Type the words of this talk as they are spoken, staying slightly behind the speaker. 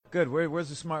Good. Where's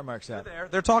the smart marks at?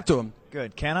 They're talk to him.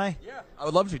 Good. Can I? Yeah, I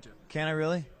would love you to. Can I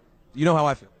really? You know how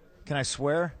I feel. Can I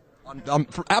swear?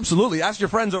 Absolutely. Ask your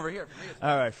friends over here.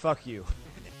 All right. Fuck you.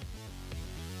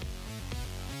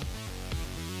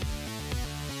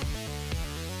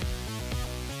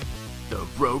 The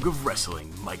Rogue of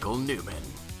Wrestling, Michael Newman.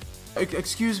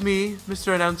 Excuse me,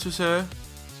 Mr. Announcer, sir.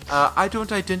 I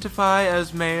don't identify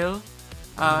as male.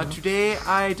 Today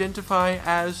I identify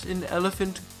as an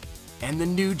elephant. And the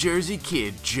New Jersey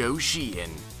Kid, Joe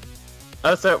Sheehan.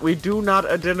 Sir, we do not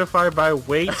identify by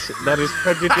weight. That is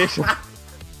prejudicial.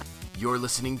 You're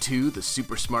listening to the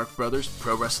Super Smart Brothers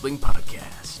Pro Wrestling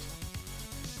Podcast.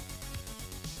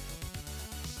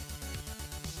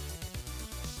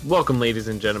 Welcome, ladies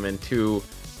and gentlemen, to,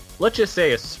 let's just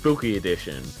say, a spooky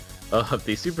edition of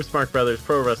the Super Smart Brothers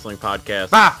Pro Wrestling Podcast.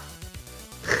 Ah!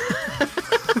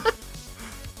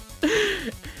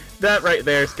 That right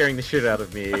there, scaring the shit out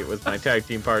of me, was my tag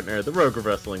team partner, the Rogue of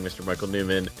Wrestling, Mr. Michael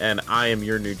Newman, and I am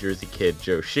your New Jersey Kid,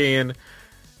 Joe Sheehan.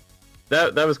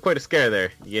 That was quite a scare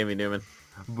there. You gave me, Newman.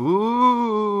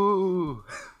 Boo!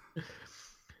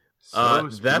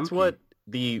 That's what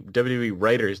the WWE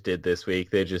writers did this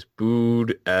week. They just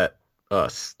booed at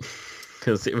us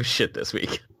because it was shit this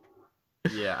week.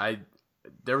 Yeah,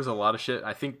 there was a lot of shit.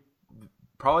 I think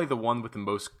probably the one with the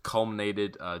most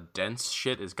culminated, dense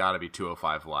shit has got to be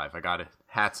 205 Live. I got to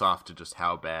hats off to just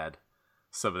how bad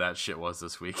some of that shit was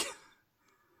this week.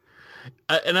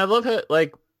 And I love how,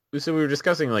 so we were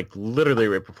discussing, literally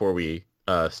right before we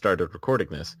started recording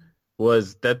this,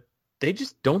 was that they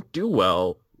just don't do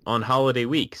well on holiday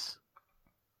weeks.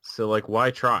 So, why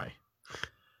try?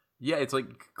 Yeah, it's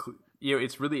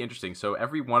it's really interesting. So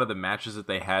every one of the matches that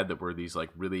they had that were these,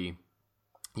 really,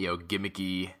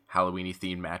 gimmicky, Halloween-y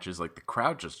themed matches, the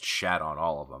crowd just shat on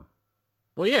all of them.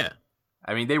 Well, yeah.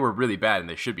 I mean, they were really bad and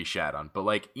they should be shat on.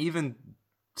 But, even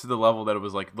to the level that it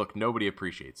was look, nobody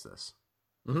appreciates this.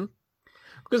 Mm-hmm.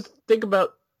 Because think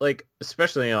about,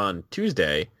 especially on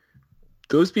Tuesday,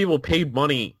 those people paid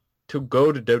money to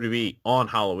go to WWE on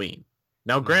Halloween.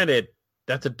 Now, granted,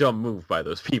 that's a dumb move by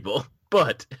those people,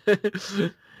 but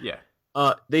yeah,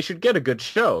 they should get a good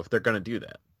show if they're going to do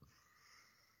that.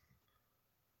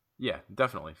 Yeah,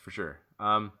 definitely, for sure.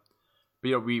 But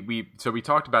we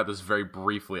talked about this very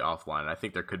briefly offline. I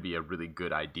think there could be a really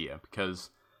good idea because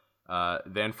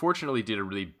they unfortunately did a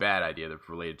really bad idea that's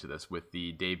related to this with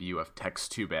the debut of Tex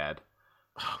Too Bad,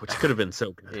 which could have been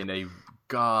so good in a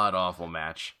god awful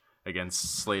match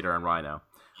against Slater and Rhino.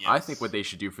 Yes. I think what they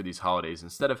should do for these holidays,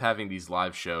 instead of having these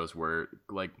live shows where,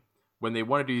 when they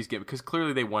want to do these gimmicks, because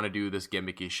clearly they want to do this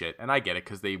gimmicky shit, and I get it,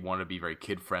 because they want to be very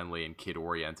kid-friendly and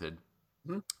kid-oriented,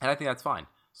 and I think that's fine.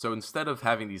 So instead of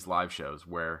having these live shows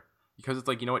where, because it's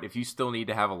you know what, if you still need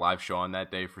to have a live show on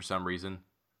that day for some reason,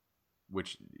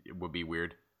 which would be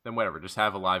weird, then whatever, just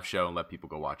have a live show and let people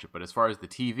go watch it. But as far as the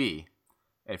TV,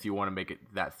 if you want to make it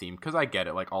that themed, because I get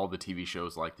it, all the TV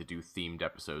shows like to do themed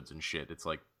episodes and shit, it's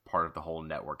part of the whole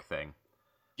network thing.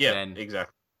 Yeah, then,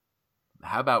 exactly.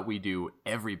 How about we do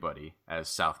everybody as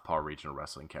Southpaw Regional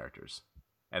Wrestling characters,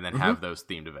 and then have those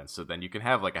themed events? So then you can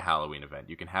have a Halloween event,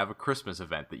 you can have a Christmas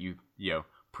event that you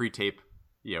pre-tape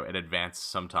in advance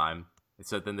sometime,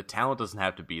 so then the talent doesn't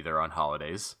have to be there on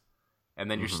holidays,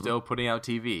 and then you're still putting out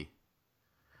TV.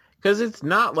 Because it's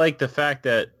not the fact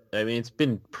that, it's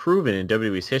been proven in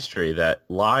WWE's history that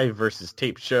live versus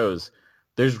taped shows,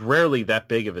 there's rarely that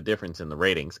big of a difference in the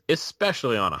ratings,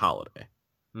 especially on a holiday.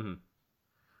 Mm-hmm.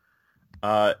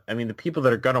 The people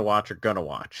that are going to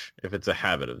watch if it's a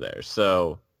habit of theirs.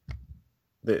 So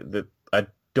I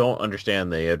don't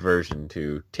understand the aversion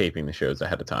to taping the shows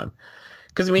ahead of time.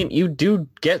 Because, you do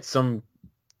get some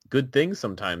good things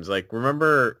sometimes.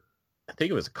 Remember, I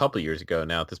think it was a couple years ago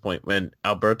now at this point, when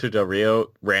Alberto Del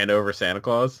Rio ran over Santa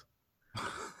Claus.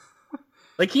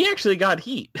 He actually got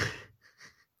heat.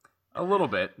 A little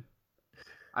bit.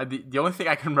 The only thing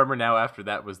I can remember now after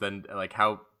that was then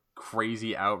how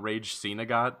crazy outraged Cena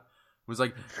got. It was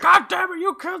God damn it,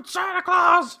 you killed Santa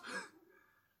Claus!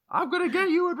 I'm gonna get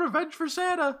you in revenge for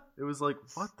Santa. It was what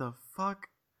the fuck?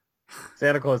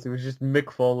 Santa Claus, it was just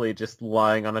Mick Foley just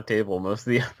lying on a table most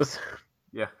of the episode.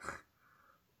 Yeah.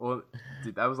 Well,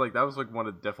 dude, that was one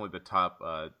of definitely the top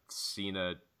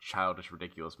Cena childish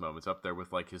ridiculous moments, up there with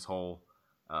his whole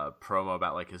promo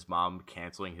about his mom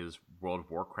canceling his World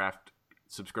of Warcraft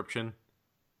subscription.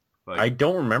 I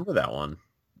don't remember that one.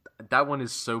 That one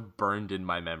is so burned in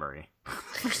my memory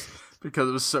because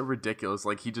it was so ridiculous.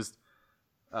 He just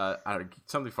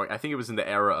something funny. I think it was in the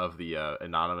era of the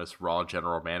anonymous Raw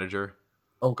general manager.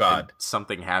 Oh God!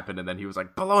 Something happened, and then he was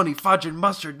like, "Bologna, fudge, and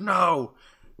mustard, no!"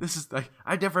 This is like,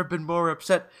 I've never been more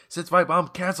upset since my mom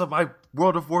canceled my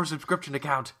World of War subscription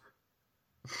account.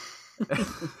 Like,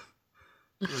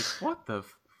 what the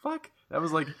fuck? That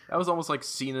was almost like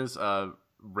Cena's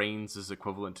Reigns'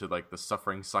 equivalent to like the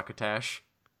suffering succotash.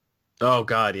 Oh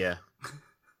God, yeah.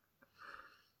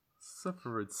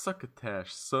 Suffering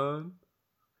succotash, son.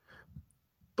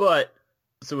 But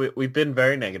so we've been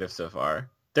very negative so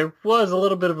far. There was a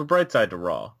little bit of a bright side to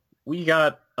Raw. We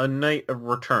got a night of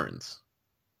returns.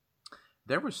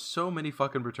 There were so many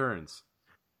fucking returns.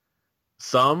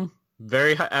 Some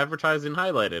very advertised and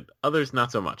highlighted. Others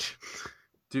not so much.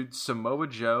 Dude, Samoa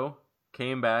Joe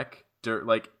came back.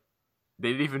 Like,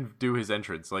 they didn't even do his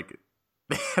entrance. Like,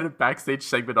 they had a backstage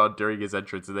segment on during his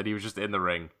entrance, and then he was just in the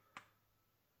ring.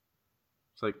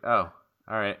 It's like, oh,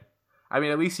 all right. I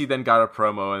mean, at least he then got a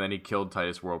promo, and then he killed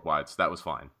Titus Worldwide, so that was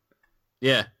fine.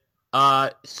 Yeah.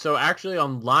 So actually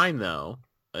online though,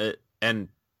 and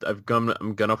I'm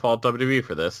gonna fault WWE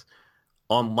for this.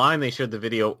 Online they showed the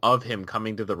video of him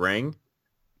coming to the ring,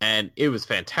 and it was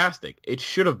fantastic. It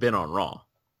should have been on Raw.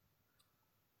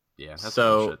 Yeah, that's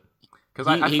so bullshit. Because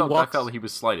I felt he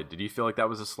was slighted. Did you feel like that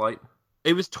was a slight?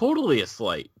 It was totally a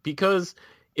slight, because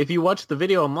if you watch the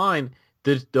video online,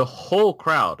 the whole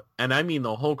crowd, and I mean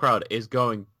the whole crowd, is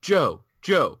going Joe,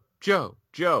 Joe, Joe,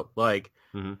 Joe, like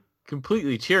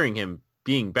completely cheering him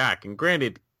being back. And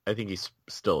granted, I think he's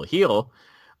still a heel.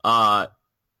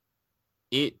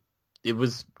 It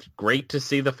was great to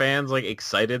see the fans like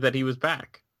excited that he was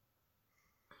back.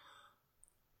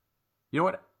 You know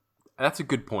what? That's a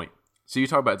good point. So you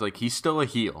talk about it's like he's still a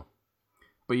heel,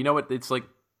 but you know what? It's like,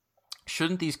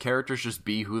 shouldn't these characters just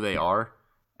be who they are,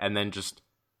 and then just,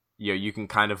 you know, you can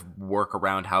kind of work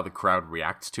around how the crowd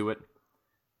reacts to it,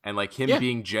 and like him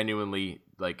being genuinely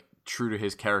like true to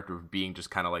his character of being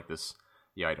just kind of like this.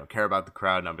 Yeah, I don't care about the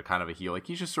crowd, and I'm kind of a heel. Like,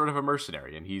 he's just sort of a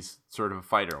mercenary, and he's sort of a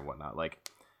fighter and whatnot. Like,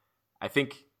 I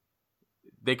think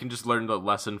they can just learn the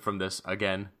lesson from this.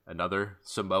 Again, another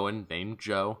Samoan named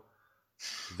Joe.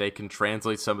 They can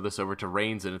translate some of this over to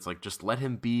Reigns, and it's like, just let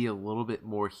him be a little bit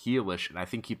more heelish, and I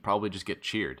think he'd probably just get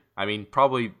cheered. I mean,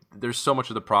 probably, there's so much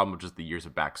of the problem of just the years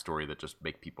of backstory that just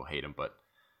make people hate him, but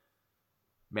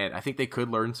man, I think they could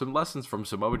learn some lessons from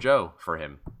Samoa Joe for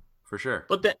him, for sure.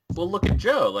 But look at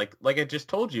Joe. Like I just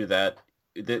told you that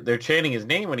they're chanting his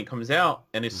name when he comes out,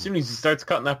 and as soon as he starts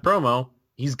cutting that promo,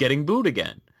 he's getting booed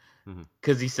again.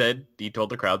 Because he told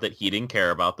the crowd that he didn't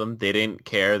care about them. They didn't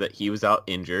care that he was out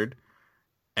injured.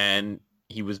 And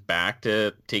he was back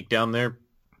to take down their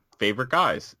favorite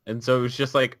guys. And so it was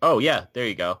just like, oh, yeah, there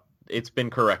you go. It's been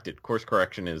corrected. Course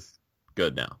correction is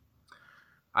good now.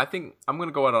 I think I'm going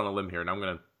to go out on a limb here, and I'm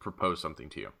going to propose something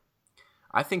to you.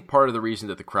 I think part of the reason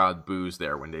that the crowd boos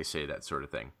there when they say that sort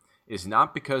of thing is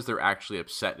not because they're actually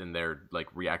upset and they're like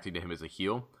reacting to him as a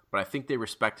heel, but I think they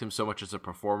respect him so much as a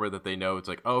performer that they know it's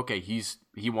like, oh, okay,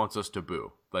 he wants us to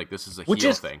boo. Like, this is a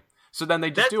heel thing. So then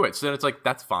they just do it. So then it's like,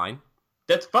 that's fine.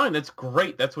 That's fine. That's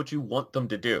great. That's what you want them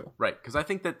to do. Right. Because I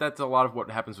think that that's a lot of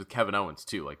what happens with Kevin Owens,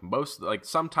 too. Like,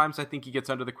 sometimes I think he gets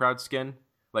under the crowd's skin.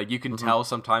 Like, you can tell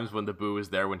sometimes when the boo is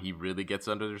there when he really gets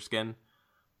under their skin.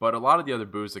 But a lot of the other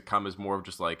boos that come is more of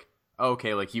just like, oh,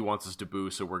 okay, like, he wants us to boo,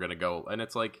 so we're going to go. And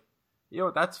it's like, you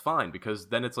know, that's fine. Because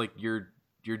then it's like you're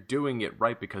doing it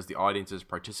right because the audience is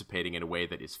participating in a way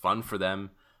that is fun for them.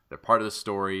 They're part of the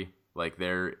story. Like,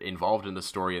 they're involved in the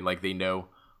story. And, like, they know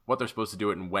what they're supposed to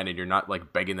do it and when, and you're not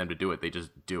like begging them to do it. They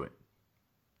just do it.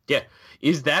 Yeah.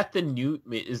 Is that the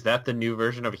new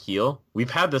version of a heel? We've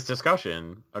had this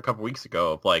discussion a couple weeks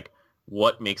ago of like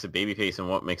what makes a babyface and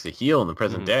what makes a heel in the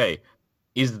present day.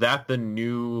 Is that the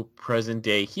new present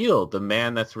day heel? The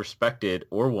man that's respected,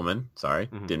 or woman, sorry,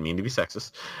 didn't mean to be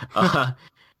sexist,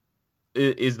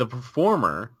 is the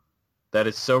performer that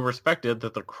is so respected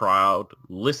that the crowd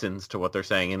listens to what they're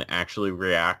saying and actually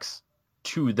reacts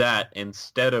to that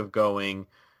instead of going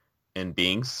and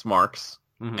being smarks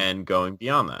and going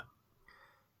beyond that.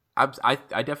 I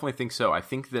definitely think so. I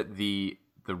think that the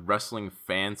wrestling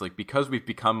fans, like, because we've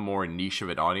become more niche of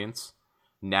an audience,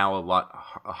 now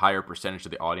a higher percentage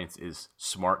of the audience is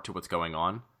smart to what's going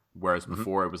on, whereas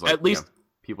before it was like, at least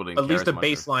people didn't care. At least a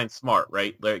baseline smart,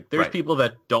 right? Like, there's people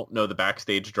that don't know the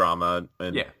backstage drama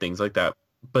and things like that,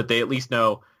 but they at least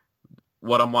know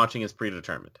what I'm watching is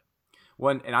predetermined.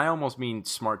 And I almost mean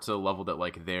smart to the level that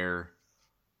like they're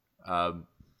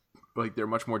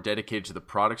much more dedicated to the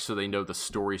product, so they know the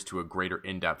stories to a greater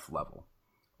in-depth level.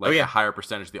 Like a higher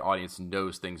percentage of the audience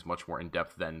knows things much more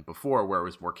in-depth than before, where it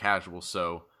was more casual,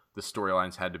 so the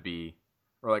storylines had to be,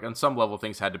 or like on some level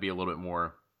things had to be a little bit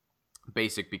more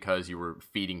basic because you were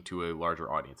feeding to a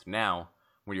larger audience. Now,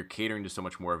 when you're catering to so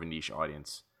much more of a niche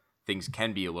audience, things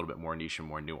can be a little bit more niche and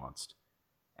more nuanced.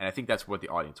 And I think that's what the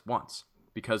audience wants.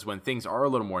 Because when things are a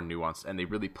little more nuanced and they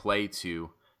really play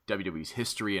to WWE's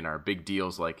history and our big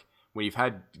deals, like when you've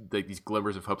had like these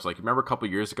glimmers of hopes, like remember a couple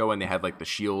years ago when they had like the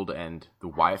Shield and the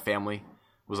Wyatt family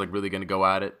was like really going to go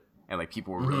at it, and like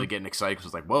people were really getting excited because it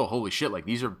was like, whoa, holy shit, like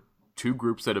these are two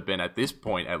groups that have been at this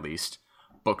point at least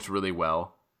booked really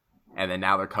well, and then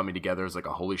now they're coming together as like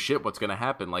a holy shit, what's going to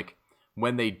happen? Like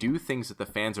when they do things that the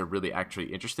fans are really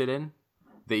actually interested in,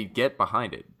 they get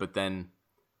behind it, but then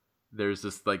there's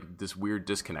this weird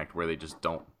disconnect where they just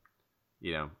don't,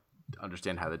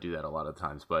 understand how to do that a lot of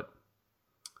times. But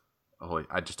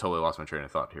I just totally lost my train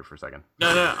of thought here for a second.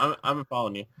 No, I'm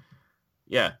following you.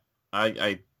 Yeah,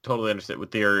 I totally understand.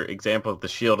 With your example of the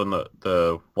Shield and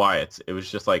the Wyatts, it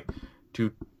was just like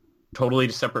two totally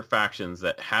separate factions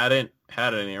that hadn't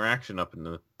had an interaction up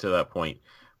to that point,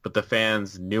 but the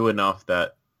fans knew enough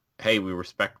that, hey, we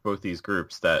respect both these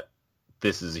groups, that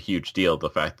this is a huge deal, the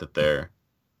fact that they're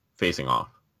facing off.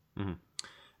 Mm-hmm.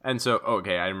 And so,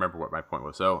 okay, I remember what my point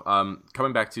was. So,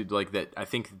 coming back to like that, I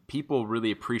think people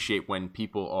really appreciate when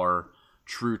people are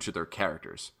true to their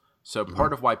characters. So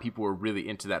part of why people were really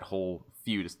into that whole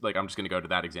feud, like I'm just going to go to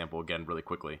that example again really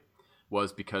quickly,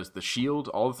 was because the Shield,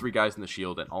 all the three guys in the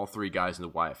Shield and all three guys in the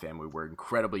Wyatt family were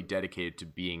incredibly dedicated to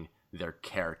being their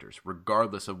characters,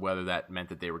 regardless of whether that meant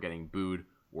that they were getting booed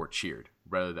or cheered,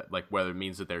 whether it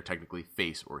means that they're technically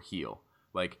face or heel.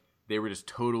 Like they were just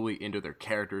totally into their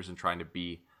characters and trying to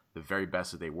be the very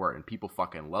best that they were, and people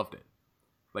fucking loved it.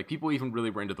 Like people even really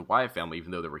were into the Wyatt family,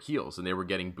 even though they were heels, and they were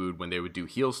getting booed when they would do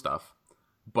heel stuff.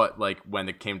 But like when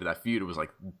it came to that feud, it was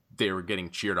like they were getting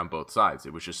cheered on both sides.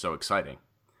 It was just so exciting.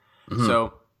 Mm-hmm.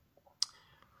 So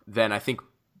then I think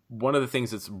one of the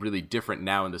things that's really different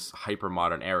now in this hyper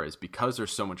modern era is because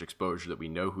there's so much exposure that we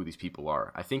know who these people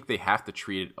are. I think they have to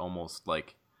treat it almost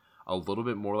like a little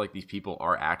bit more like these people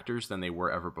are actors than they were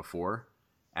ever before.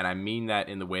 And I mean that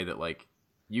in the way that like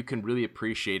you can really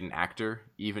appreciate an actor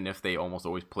even if they almost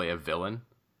always play a villain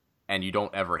and you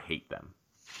don't ever hate them.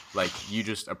 Like you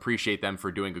just appreciate them for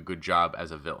doing a good job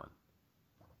as a villain.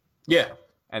 Yeah.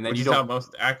 And then which you is don't how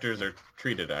most actors are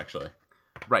treated, actually.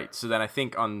 Right. So then I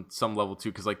think on some level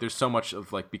too, because like there's so much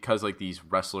of like, because like these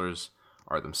wrestlers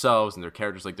are themselves and their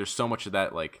characters, like there's so much of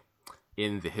that like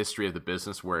in the history of the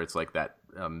business where it's like that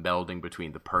melding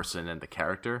between the person and the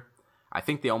character. I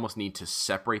think they almost need to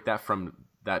separate that from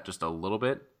that just a little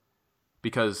bit,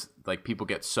 because like people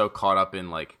get so caught up in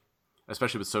like,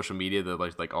 especially with social media, the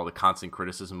like all the constant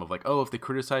criticism of like, oh, if they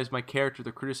criticize my character,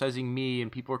 they're criticizing me,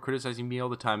 and people are criticizing me all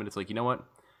the time. And it's like, you know what?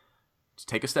 Just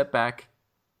take a step back.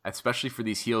 Especially for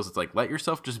these heels, it's like, let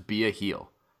yourself just be a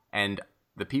heel. And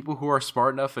the people who are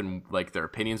smart enough and like their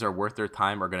opinions are worth their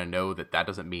time are going to know that that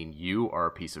doesn't mean you are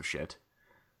a piece of shit.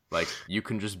 Like you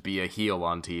can just be a heel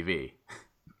on TV,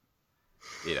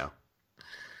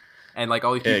 and like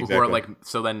all these people who are like,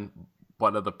 so then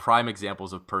one of the prime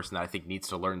examples of person that I think needs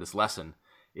to learn this lesson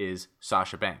is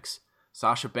Sasha Banks.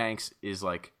 Sasha Banks is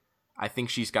like, I think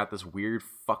she's got this weird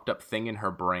fucked up thing in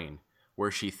her brain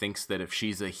where she thinks that if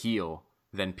she's a heel,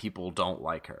 then people don't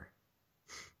like her.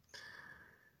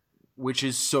 Which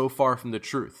is so far from the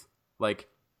truth. Like,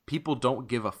 people don't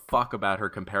give a fuck about her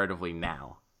comparatively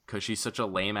now because she's such a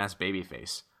lame-ass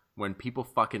babyface, when people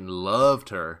fucking loved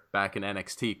her back in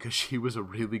NXT because she was a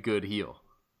really good heel.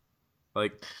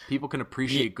 Like, people can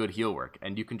appreciate good heel work,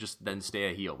 and you can just then stay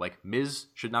a heel. Like, Miz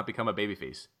should not become a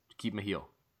babyface. Keep him a heel.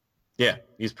 Yeah,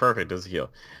 he's perfect as a heel.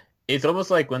 It's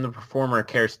almost like when the performer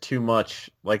cares too much,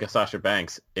 like a Sasha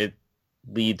Banks, it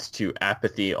leads to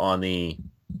apathy on the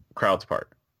crowd's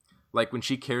part. Like when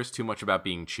she cares too much about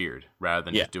being cheered rather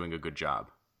than just doing a good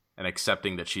job and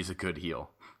accepting that she's a good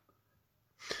heel.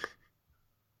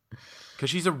 Because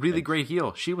she's a really great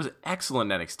heel. She was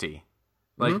excellent in NXT.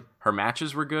 Like, her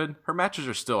matches were good. Her matches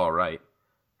are still all right.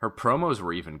 Her promos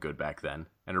were even good back then.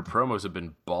 And her promos have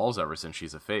been balls ever since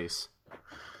she's a face.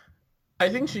 I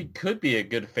think she could be a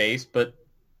good face, but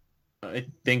I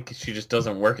think she just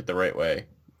doesn't work it the right way.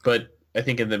 But I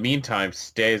think in the meantime,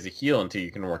 stay as a heel until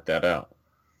you can work that out.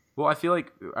 Well, I feel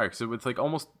like, all right, so with like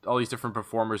almost all these different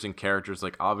performers and characters,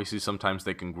 like obviously sometimes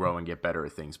they can grow and get better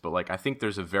at things, but like I think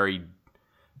there's a very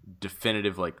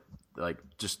definitive like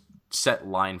just set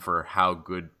line for how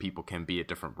good people can be at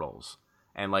different roles.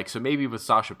 And like, so maybe with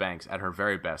Sasha Banks at her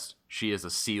very best, she is a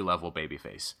C-level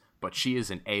babyface, but she is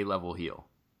an A-level heel.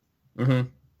 Mm-hmm.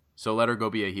 So let her go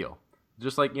be a heel.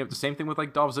 Just like, the same thing with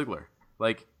like Dolph Ziggler.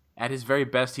 Like, at his very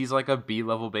best, he's like a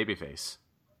B-level babyface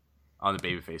on the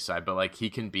babyface side, but like he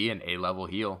can be an A-level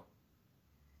heel.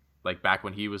 Like back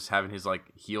when he was having his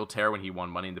like heel tear when he won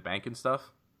Money in the Bank and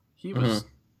stuff, he was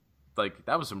like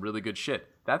that was some really good shit.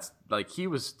 That's like he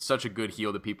was such a good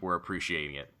heel that people were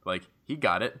appreciating it. Like he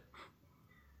got it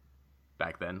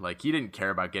back then. Like he didn't care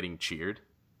about getting cheered.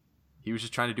 He was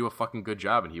just trying to do a fucking good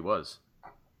job, and he was.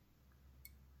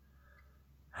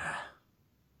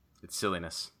 It's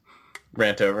silliness.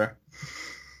 Rant over.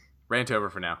 Rant over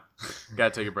for now.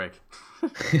 Gotta take a break.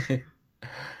 Yeah.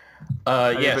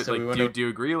 But, So like, we went do you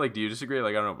agree? Like, do you disagree?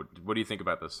 Like, I don't know. What do you think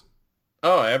about this?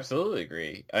 Oh, I absolutely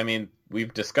agree. I mean,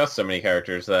 we've discussed so many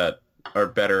characters that are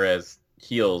better as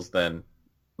heels than,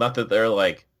 not that they're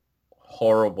like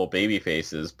horrible baby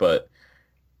faces, but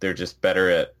they're just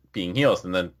better at being heels,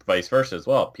 and then vice versa as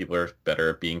well. People are better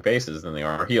at being faces than they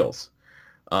are heels.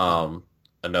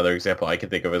 Another example I can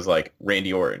think of is like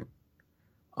Randy Orton.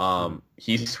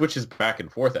 He switches back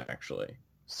and forth actually.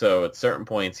 So at certain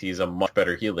points he's a much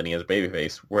better heel than he is a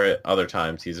babyface, where at other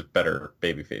times he's a better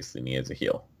babyface than he is a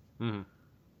heel. Mm-hmm.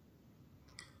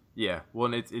 Yeah,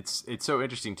 well, and it's so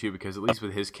interesting too, because at least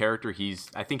with his character,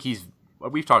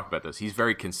 we've talked about this. He's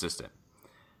very consistent,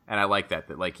 and I like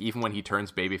that like even when he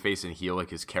turns babyface and heel,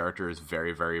 like his character is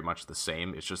very, very much the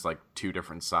same. It's just like two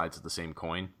different sides of the same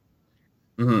coin.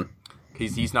 Mm-hmm.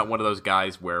 He's not one of those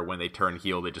guys where when they turn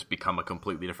heel, they just become a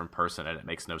completely different person, and it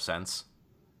makes no sense.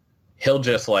 He'll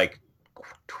just like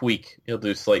tweak. He'll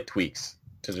do slight tweaks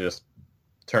to just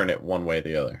turn it one way or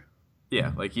the other.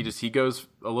 Yeah, like he goes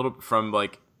a little from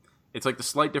like, it's like the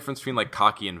slight difference between like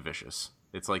cocky and vicious.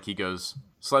 It's like he goes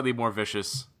slightly more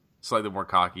vicious, slightly more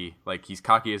cocky. Like he's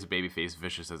cocky as a babyface,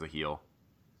 vicious as a heel.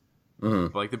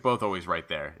 Mm-hmm. But like they're both always right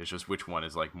there. It's just which one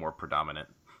is like more predominant.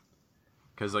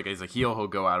 Because like as a heel, he'll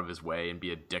go out of his way and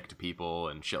be a dick to people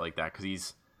and shit like that. Because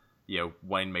he's,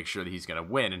 wanting to make sure that he's gonna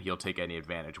win, and he'll take any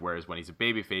advantage. Whereas when he's a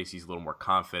babyface, he's a little more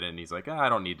confident. And he's like, I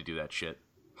don't need to do that shit.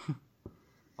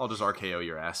 I'll just RKO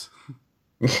your ass.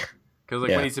 Because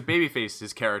when he's a babyface,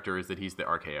 his character is that he's the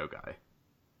RKO guy,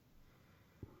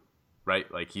 right?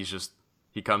 Like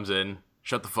he comes in,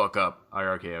 shut the fuck up, I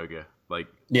RKO you. Like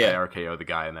I RKO the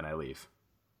guy and then I leave.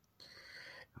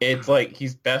 It's like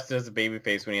he's best as a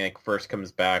babyface when he like first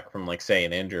comes back from like say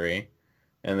an injury,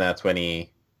 and that's when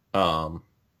he what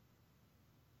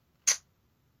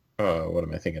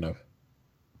am I thinking of?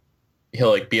 He'll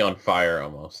like be on fire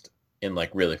almost and like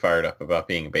really fired up about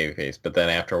being a babyface, but then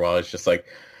after a while it's just like,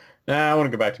 nah, I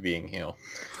want to go back to being heel.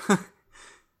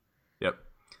 Yep.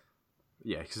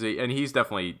 Yeah, and he's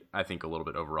definitely, I think, a little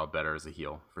bit overall better as a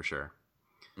heel for sure.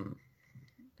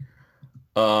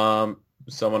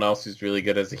 Someone else who's really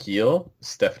good as a heel,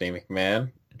 Stephanie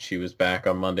McMahon. She was back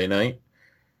on Monday night,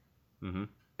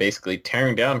 basically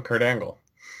tearing down Kurt Angle.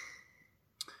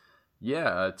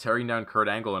 Yeah, tearing down Kurt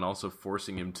Angle and also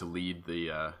forcing him to lead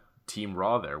the Team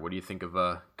Raw there. What do you think of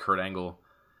Kurt Angle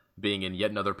being in yet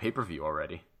another pay-per-view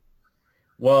already?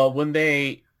 Well, when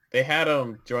they had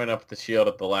him join up with the Shield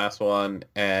at the last one,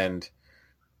 and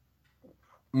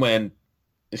when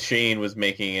Shane was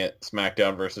making it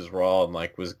SmackDown versus Raw and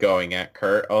like was going at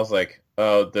Kurt, I was like,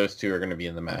 oh, those two are going to be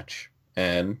in the match.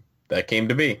 And that came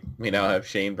to be. We now have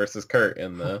Shane versus Kurt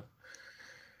in the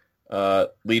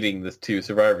leading the two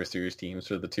Survivor Series teams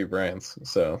for the two brands.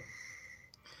 So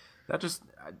that just,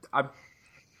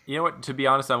 you know what? To be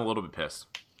honest, I'm a little bit pissed.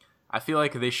 I feel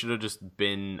like they should have just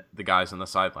been the guys on the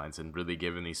sidelines and really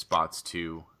given these spots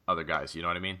to other guys. You know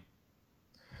what I mean?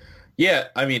 Yeah,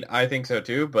 I mean, I think so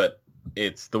too, but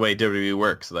it's the way WWE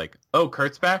works. Like, oh,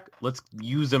 Kurt's back? Let's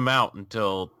use him out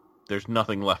until there's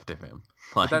nothing left of him.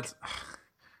 Like, that's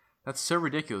so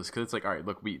ridiculous, because it's like, all right,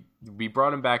 look, we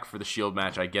brought him back for the Shield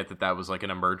match. I get that was like an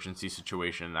emergency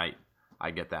situation, and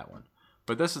I get that one.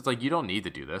 But this is like, you don't need to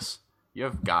do this. You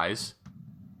have guys.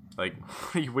 Like,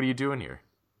 what are you doing here?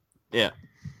 Yeah.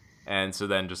 And so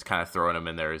then just kind of throwing him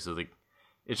in there is like,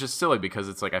 it's just silly, because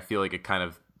it's like, I feel like it kind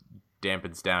of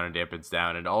dampens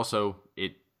down, and also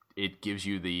it gives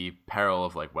you the peril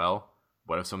of like, well,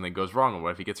 what if something goes wrong, and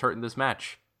what if he gets hurt in this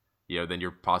match? Then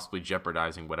you're possibly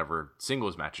jeopardizing whatever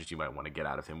singles matches you might want to get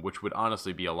out of him, which would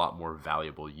honestly be a lot more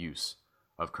valuable use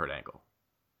of Kurt Angle.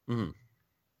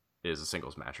 Is a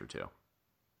singles match or two.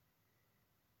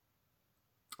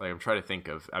 Like, I'm trying to think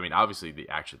of, I mean, obviously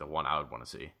the one I would want to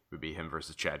see would be him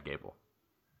versus Chad Gable.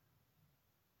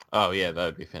 Oh yeah, that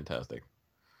would be fantastic.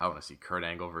 I want to see Kurt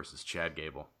Angle versus Chad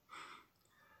Gable.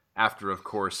 After, of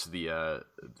course, the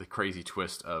crazy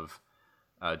twist of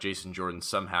Jason Jordan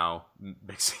somehow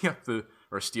mixing up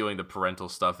or stealing the parental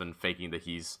stuff and faking that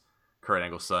he's Kurt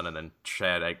Angle's son, and then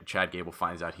Chad Gable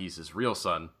finds out he's his real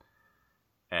son,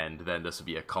 and then this would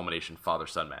be a culmination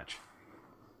father-son match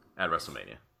at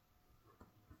WrestleMania.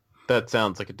 That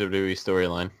sounds like a WWE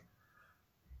storyline.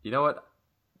 You know what?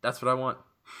 That's what I want.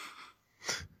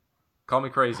 Call me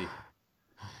crazy.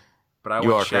 But I You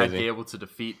want are Chad crazy. Gable to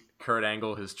defeat Kurt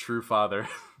Angle, his true father,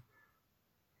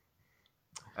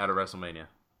 at a WrestleMania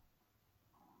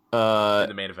in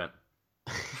the main event.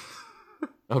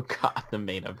 Oh god, the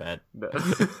main event. No.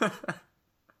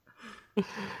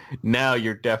 Now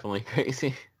you're definitely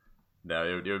crazy. No,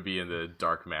 it would be in the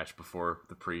dark match before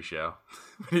the pre-show.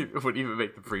 It wouldn't even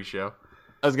make the pre-show.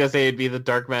 I was gonna say it'd be the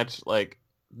dark match, like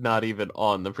not even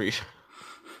on the pre-show.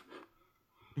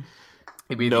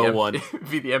 It'd be No the one. It'd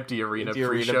be the empty arena Empty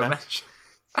arena pre-show match.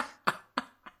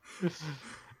 match.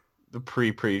 The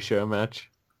pre-show match.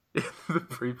 The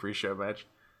pre-show match.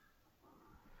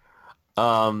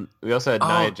 We also had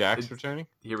Nia Jax it's- returning.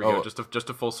 Here we go. Just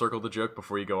to full circle the joke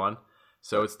before you go on.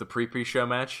 So it's the pre-show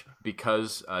match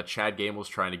because Chad Gable's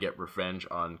trying to get revenge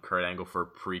on Kurt Angle for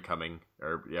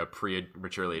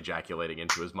prematurely ejaculating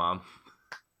into his mom.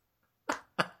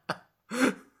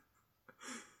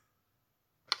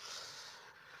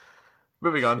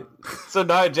 Moving on. So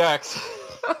Nia Jax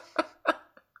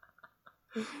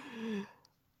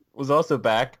was also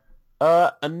back.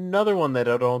 Another one that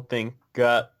I don't think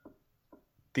got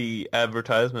the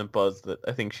advertisement buzz that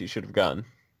I think she should have gotten.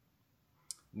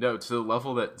 No, to the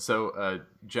level that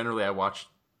generally I watch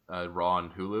Raw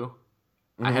on Hulu.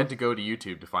 I had to go to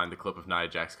YouTube to find the clip of Nia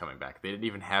Jax coming back. They didn't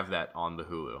even have that on the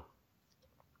Hulu.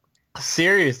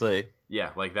 Seriously. Yeah,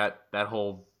 like that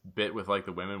whole bit with like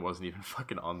the women wasn't even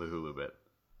fucking on the Hulu bit.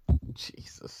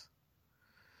 Jesus.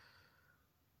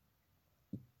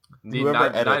 Need- Whoever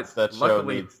ni- edits that show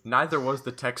luckily, needs... neither was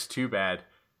the Text Too Bad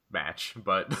match,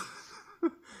 but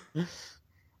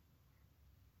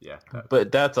yeah,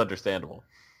 But that's understandable.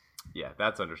 yeah,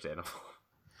 that's understandable.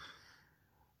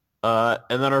 And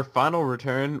then our final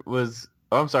return was...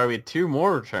 Oh, I'm sorry, we had two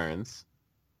more returns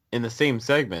in the same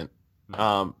segment.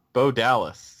 Bo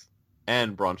Dallas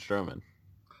and Braun Strowman.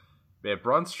 Yeah,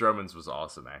 Braun Strowman's was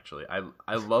awesome, actually.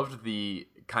 I loved the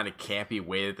kind of campy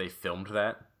way that they filmed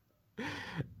that.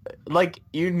 Like,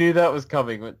 you knew that was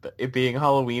coming with it being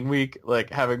Halloween week, like,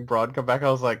 having Braun come back. I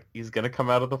was like, he's gonna come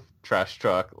out of the trash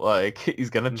truck. Like, he's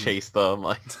gonna chase them.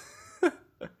 Like,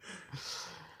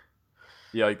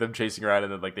 Yeah, like them chasing around,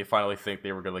 and then like they finally think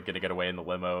they were gonna get away in the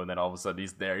limo, and then all of a sudden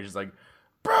he's there. He's just like,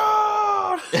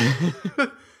 Braun!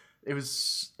 It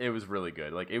was really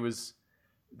good. Like, it was...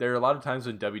 There are a lot of times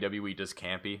when WWE does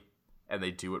campy, and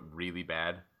they do it really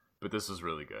bad, but this was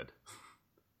really good.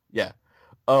 yeah.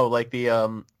 Oh, like the,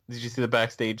 did you see the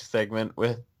backstage segment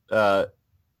with,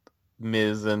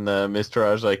 Miz and, Miz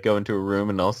Taraj, like, go into a room,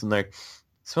 and all of a sudden they're like, it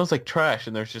smells like trash,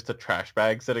 and there's just a trash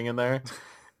bag sitting in there,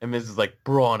 and Miz is like,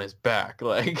 Braun is back,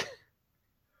 like...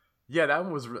 Yeah, that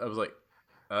one was... I was like,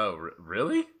 oh,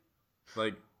 really?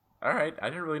 Like, alright, I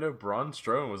didn't really know Braun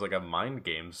Strowman was like a mind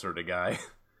game sort of guy.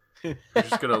 You're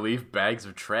just gonna leave bags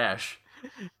of trash.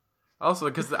 Also,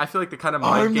 because I feel like the kind of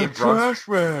mind game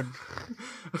man!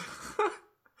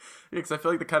 Yeah, because I feel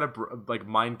like the kind of like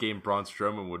mind game Braun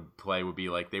Strowman would play would be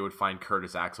like they would find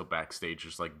Curtis Axel backstage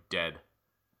just like dead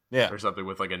Yeah. or something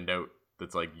with like a note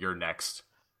that's like you're next.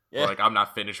 Yeah. Or like I'm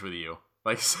not finished with you,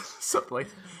 like something like,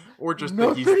 or just Not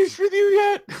that he's finished with you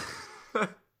yet!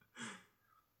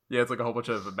 Yeah, it's like a whole bunch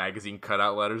of magazine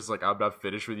cutout letters like I'm not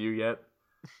finished with you yet.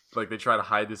 Like they try to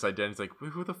hide this identity. It's like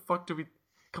who the fuck do we?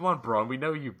 Come on, Braun, we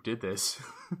know you did this.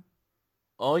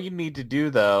 All you need to do,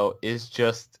 though, is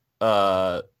just,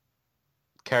 carry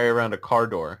around a car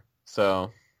door.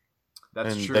 So,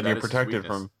 That's and true. then that you're is his protected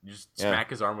weakness. from... You just yeah. smack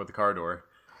his arm with the car door,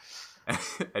 and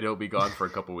he'll be gone for a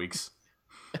couple weeks.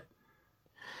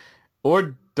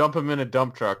 Or dump him in a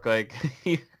dump truck. Like,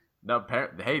 No,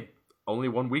 hey, only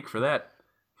 1 week for that.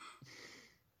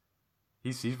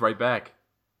 He's right back.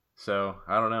 So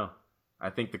I don't know.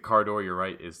 I think the car door, you're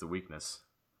right, is the weakness.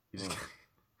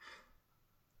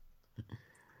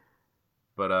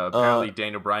 But apparently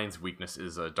Daniel Bryan's weakness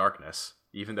is darkness.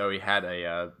 Even though he had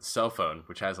a cell phone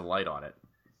which has a light on it,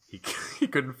 he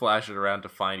couldn't flash it around to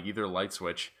find either light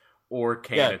switch or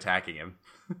Kane attacking him.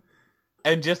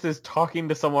 and just is talking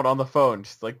to someone on the phone.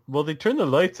 Just like, well, they turned the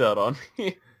lights out on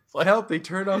me. It's like, Help! They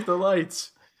turned off the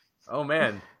lights. Oh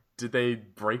man, did they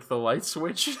break the light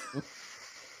switch?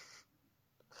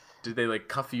 Did they like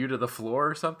cuff you to the floor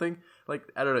or something? Like,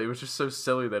 I don't know. It was just so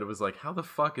silly that it was like, how the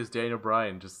fuck is Daniel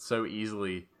Bryan just so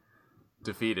easily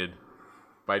defeated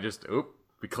by just,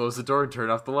 we close the door and turn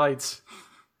off the lights.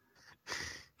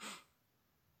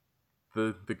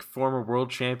 The former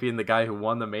world champion, the guy who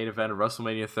won the main event of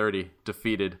WrestleMania 30,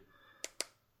 defeated.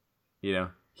 You know,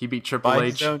 he beat Triple By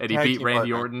H his own and he tag beat team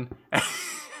Randy partner. Orton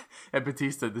and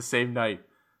Batista the same night.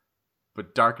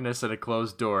 But darkness and a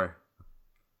closed door.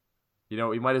 You know,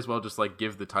 we might as well just like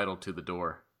give the title to the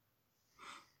door.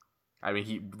 I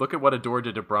mean, look at what a door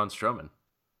did to Braun Strowman.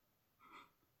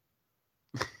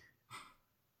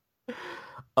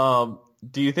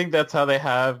 Do you think that's how they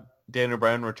have Daniel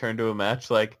Bryan return to a match?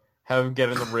 Like, have him get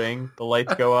in the ring, the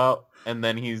lights go out, and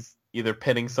then he's either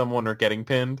pinning someone or getting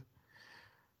pinned?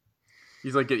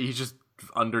 He's just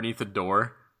underneath a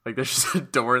door. Like, there's just a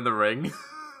door in the ring.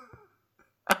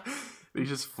 He's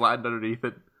just flattened underneath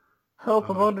it. Help,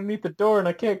 I'm underneath the door and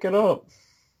I can't get up.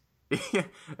 Yeah.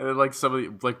 And then, like,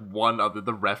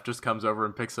 the ref just comes over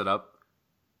and picks it up.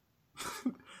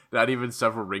 Not even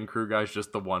several ring crew guys,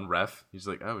 just the one ref. He's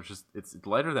like, oh, it's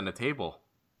lighter than a table.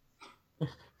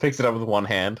 Picks it up with one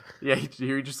hand. Yeah, he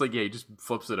just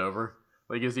flips it over.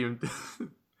 Like, he doesn't even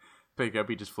pick it up,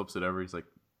 he just flips it over. He's like,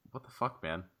 what the fuck,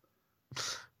 man?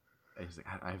 And he's like,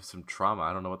 I have some trauma.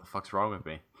 I don't know what the fuck's wrong with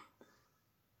me.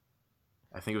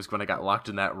 I think it was when I got locked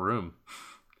in that room.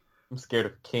 I'm scared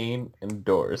of Kane and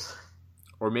doors.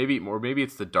 Or maybe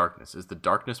it's the darkness. Is the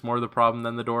darkness more the problem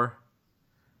than the door?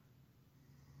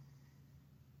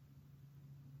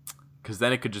 Because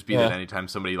then it could just be that anytime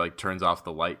somebody like turns off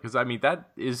the light, because I mean that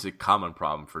is a common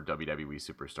problem for WWE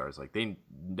superstars. Like they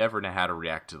never know how to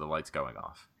react to the lights going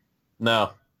off.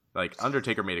 No. Like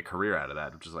Undertaker made a career out of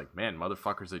that, which is like, man,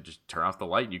 motherfuckers, they just turn off the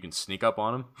light and you can sneak up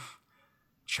on him,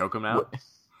 choke him out.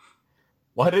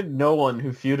 Why did no one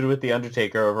who feuded with the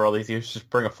Undertaker over all these years just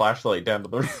bring a flashlight down to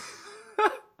the ring?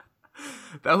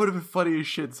 That would have been funny as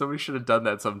shit. Somebody should have done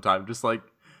that sometime. Just like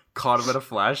caught him at a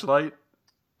flashlight.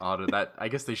 Oh, no, I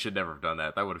guess they should never have done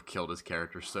that. That would have killed his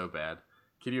character so bad.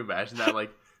 Can you imagine that?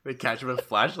 Like they catch him with a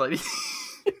flashlight.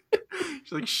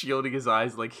 He's like shielding his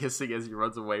eyes, like hissing as he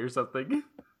runs away or something.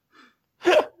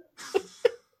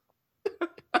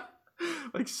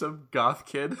 Like some goth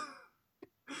kid.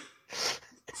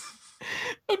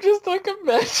 I'm just like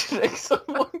imagining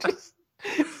someone just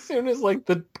as soon as like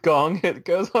the gong hit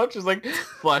goes off, just like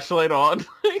flashlight on.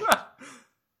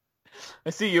 I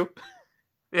see you.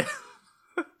 Yeah.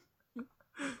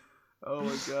 Oh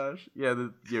my gosh. Yeah,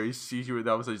 he sees you and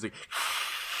all of a sudden he's like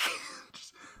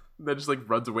then just like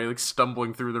runs away, like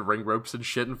stumbling through the ring ropes and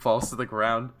shit and falls to the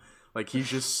ground. Like he's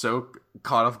just so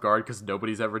caught off guard because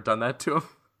nobody's ever done that to him.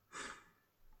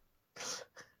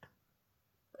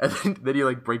 And then he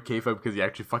like break kayfabe because he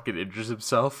actually fucking injures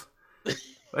himself.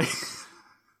 Like,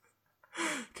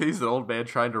 because he's an old man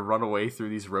trying to run away through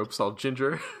these ropes all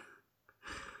ginger.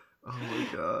 Oh my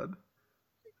god.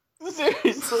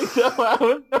 Seriously, how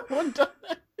has no one done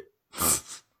that?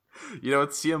 You know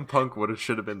what? CM Punk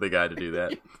should have been the guy to do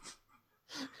that.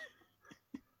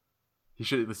 He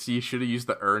should have used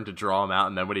the urn to draw him out,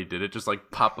 and then when he did it, just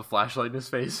like pop a flashlight in his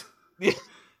face.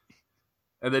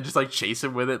 And then just like chase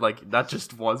him with it, like not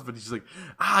just once, but he's just like,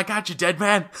 I got you, dead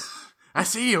man. I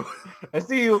see you. I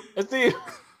see you. I see you.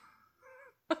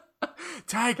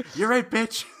 Tag, you're right,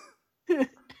 bitch. He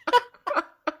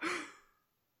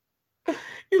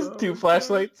has two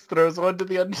flashlights, throws one to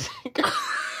the Undertaker.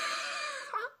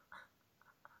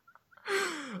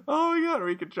 Oh my god, or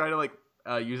he could try to like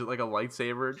use it like a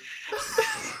lightsaber.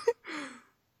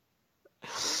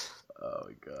 Oh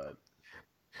my god.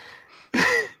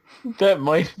 That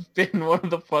might have been one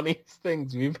of the funniest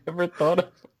things we've ever thought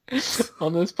of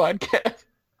on this podcast.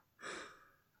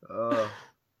 Oh,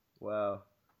 wow.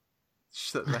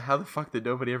 How the fuck did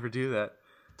nobody ever do that?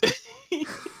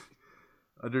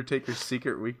 Undertaker's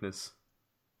secret weakness.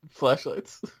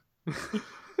 Flashlights.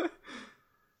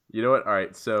 You know what? All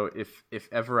right. So if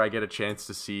ever I get a chance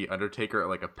to see Undertaker at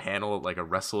like a panel at like a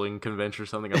wrestling convention or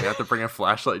something, I'm gonna have to bring a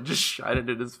flashlight and just shine it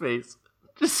in his face.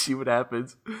 Just see what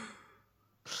happens.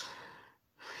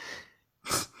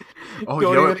 Oh, Don't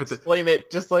you know even what? explain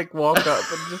it. Just like walk up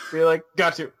and just be like,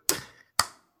 "Got you."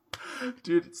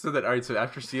 Dude, so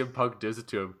after CM Punk does it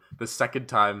to him, the second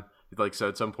time, like, so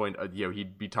at some point,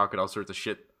 he'd be talking all sorts of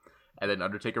shit, and then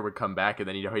Undertaker would come back, and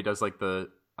then, he does, like, the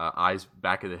eyes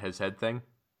back of his head thing?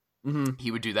 Mm-hmm.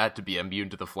 He would do that to be immune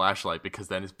to the flashlight, because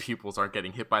then his pupils aren't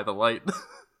getting hit by the light.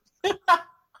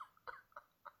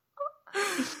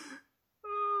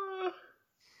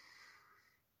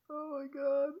 Oh my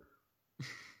god.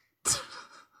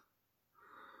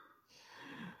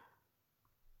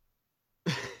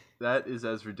 That is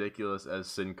as ridiculous as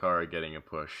Sin Cara getting a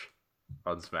push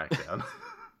on SmackDown.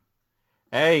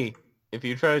 Hey, if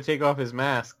you try to take off his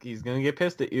mask, he's gonna get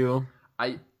pissed at you.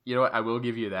 You know what? I will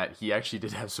give you that. He actually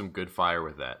did have some good fire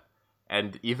with that.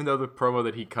 And even though the promo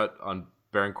that he cut on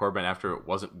Baron Corbin after it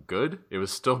wasn't good, it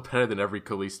was still better than every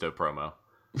Kalisto promo.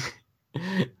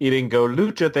 He didn't go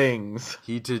lucha things.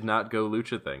 He did not go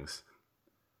lucha things.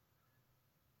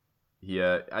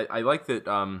 Yeah, I like that.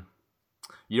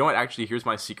 You know what? Actually, here's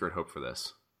my secret hope for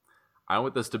this. I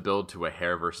want this to build to a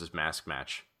hair versus mask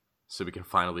match, so we can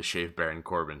finally shave Baron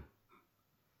Corbin.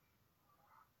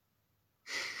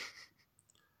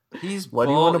 He's Why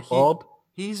do you want to bald?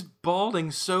 He's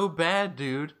balding so bad,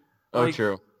 dude. Oh, Like,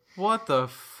 true. what the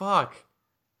fuck?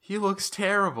 He looks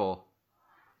terrible.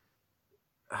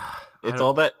 It's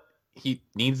all that he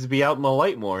needs to be out in the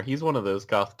light more. He's one of those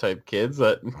goth type kids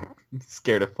that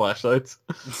scared of flashlights.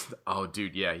 Oh,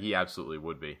 dude, yeah, he absolutely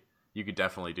would be. You could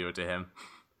definitely do it to him.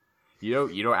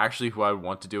 You know, actually, who I would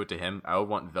want to do it to him? I would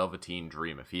want Velveteen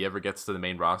Dream. If he ever gets to the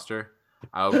main roster,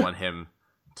 I would want him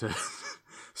to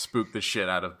spook the shit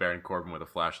out of Baron Corbin with a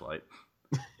flashlight.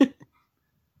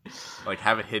 Like,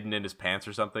 have it hidden in his pants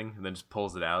or something, and then just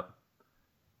pulls it out.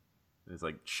 It's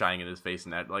like shining in his face,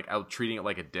 and that, like, I was treating it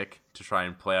like a dick to try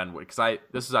and play on. Because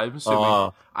I'm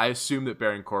assuming I assume that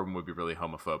Baron Corbin would be really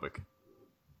homophobic.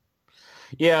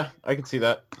 Yeah, I can see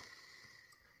that.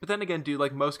 But then again, dude,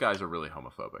 like, most guys are really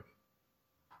homophobic.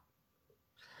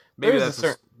 Maybe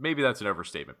that's an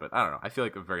overstatement, but I don't know. I feel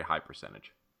like a very high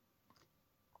percentage.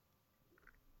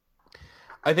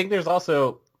 I think there's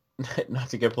also, not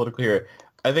to get political here,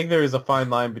 I think there is a fine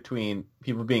line between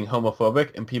people being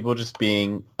homophobic and people just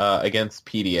being against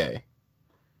PDA.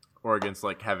 Or against,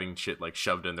 like, having shit, like,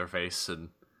 shoved in their face, and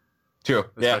True.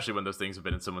 especially when those things have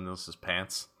been in someone else's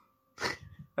pants.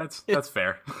 That's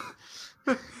fair.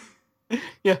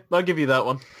 Yeah, I'll give you that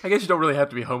one. I guess you don't really have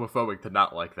to be homophobic to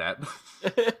not like that.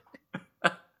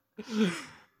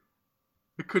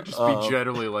 It could just be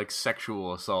generally, like,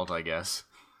 sexual assault, I guess.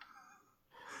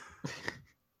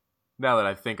 Now that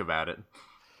I think about it.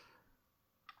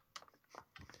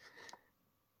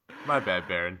 My bad,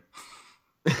 Baron.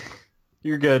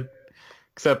 You're good.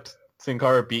 Except Sin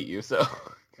Cara beat you, so...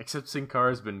 Except Sin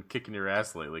Cara's been kicking your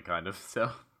ass lately, kind of,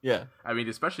 so... Yeah. I mean,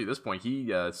 especially at this point,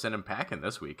 he sent him packing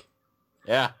this week.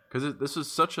 Yeah. Because this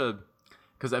was such a...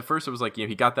 Because at first it was like, you know,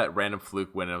 he got that random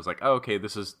fluke win, and I was like, oh, okay,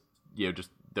 this is, you know, just...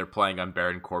 They're playing on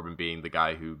Baron Corbin being the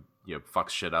guy who, you know, fucks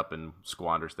shit up and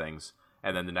squanders things.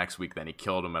 And then the next week, then he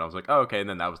killed him, and I was like, oh, okay, and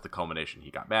then that was the culmination. He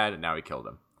got mad, and now he killed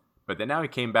him. But then now he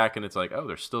came back, and it's like, oh,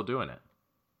 they're still doing it.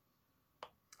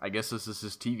 I guess this is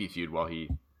his TV feud while he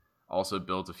also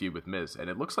builds a feud with Miz. And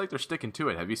it looks like they're sticking to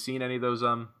it. Have you seen any of those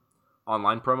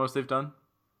online promos they've done?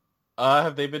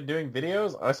 Have they been doing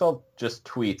videos? I saw just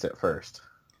tweets at first.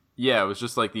 Yeah, it was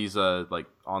just like these like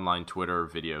online Twitter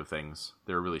video things.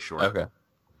 They were really short. Okay.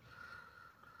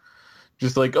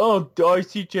 Just like, oh, the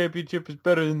IC championship is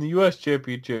better than the US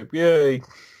championship. Yay.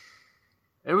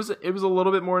 It was a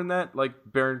little bit more than that. Like,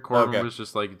 Baron Corbin was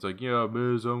just like, it's like, yeah,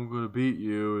 Miz, I'm going to beat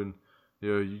you. And,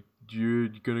 you know, you're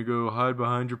going to go hide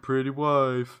behind your pretty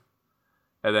wife.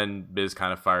 And then Miz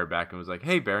kind of fired back and was like,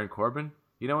 hey, Baron Corbin,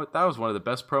 you know what? That was one of the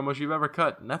best promos you've ever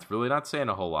cut. And that's really not saying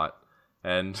a whole lot.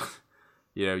 And,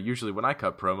 you know, usually when I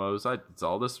cut promos, it's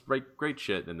all this great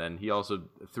shit. And then he also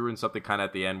threw in something kind of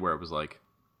at the end where it was like,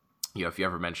 you know, if you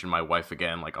ever mention my wife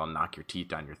again, like, I'll knock your teeth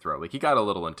down your throat. Like, he got a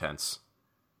little intense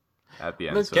at the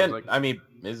end. I mean,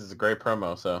 Miz is a great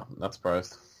promo, so not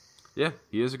surprised. Yeah,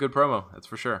 he is a good promo, that's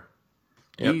for sure.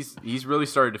 Yep. He's really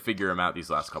started to figure him out these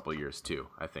last couple of years, too,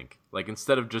 I think. Like,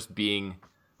 instead of just being,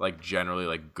 like, generally,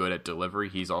 like, good at delivery,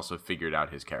 he's also figured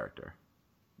out his character.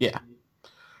 Yeah.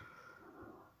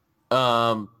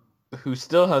 Who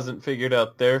still hasn't figured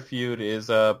out their feud is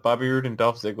Bobby Roode and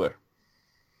Dolph Ziggler.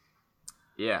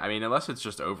 Yeah, I mean, unless it's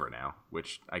just over now,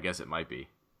 which I guess it might be.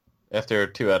 After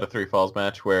a 2 out of 3 falls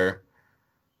match where...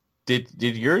 Did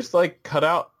yours, like, cut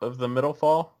out of the middle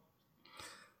fall?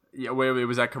 Yeah, well, it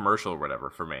was that commercial or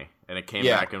whatever for me. And it came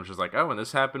back and was just like, oh, and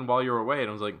this happened while you were away. And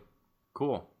I was like,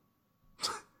 cool.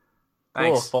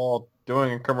 Thanks. Cool, fall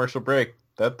doing a commercial break.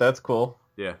 That's cool.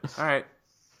 Yeah, all right.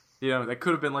 You know, that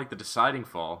could have been like the deciding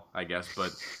fall, I guess,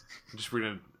 but just we're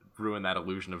going to ruin that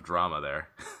illusion of drama there.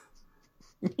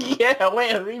 Yeah,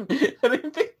 wait, I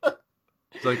didn't think that.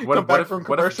 It's like, what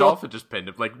if Dolph had just pinned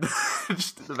him? Like,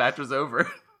 just the match was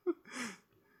over.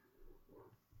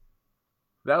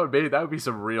 That would be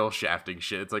some real shafting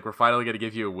shit. It's like, we're finally going to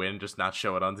give you a win, just not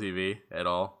show it on TV at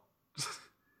all.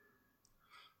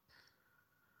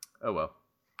 Oh well.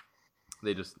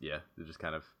 They just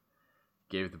kind of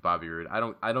gave it to Bobby Roode.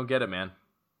 I don't get it, man.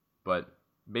 But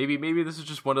maybe this is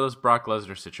just one of those Brock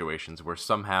Lesnar situations where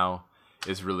somehow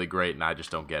is really great and I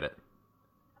just don't get it.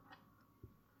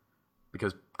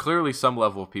 Because clearly some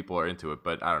level of people are into it,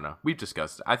 but I don't know. We've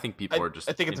discussed it. I think people are just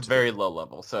I think it's a very low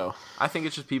level, so... I think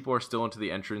it's just people are still into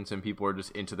the entrance and people are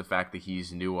just into the fact that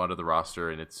he's new onto the roster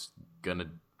and it's gonna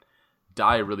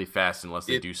die really fast unless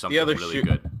they do something really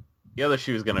good. The other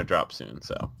shoe is gonna drop soon,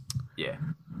 so... Yeah.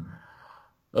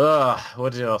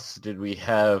 What else did we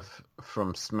have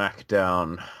from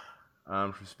SmackDown?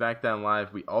 From SmackDown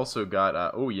Live, we also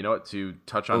got... you know what? To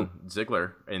touch on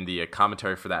Ziggler in the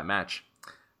commentary for that match...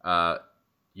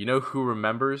 You know who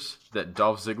remembers that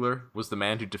Dolph Ziggler was the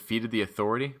man who defeated the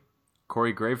Authority?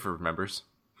 Corey Graves remembers.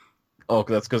 Oh,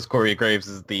 that's because Corey Graves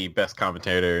is the best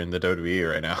commentator in the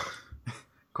WWE right now.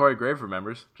 Corey Graves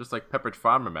remembers, just like Pepperidge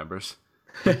Farm remembers.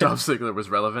 That Dolph Ziggler was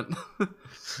relevant.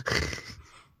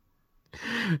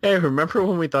 Hey, remember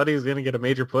when we thought he was gonna get a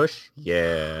major push?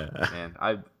 Yeah. Man,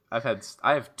 I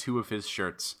have 2 of his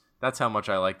shirts. That's how much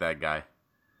I like that guy.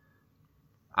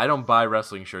 I don't buy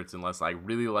wrestling shirts unless I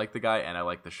really like the guy and I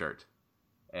like the shirt.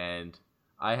 And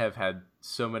I have had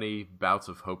so many bouts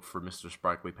of hope for Mr.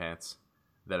 Sparkly Pants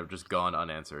that have just gone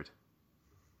unanswered.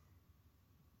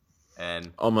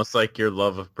 And Almost like your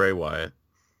love of Bray Wyatt.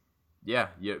 yeah,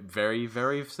 very,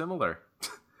 very similar.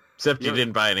 Except you Yeah.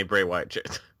 didn't buy any Bray Wyatt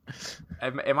shirts.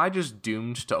 Am I just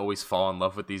doomed to always fall in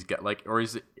love with these guys? Like, or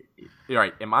is it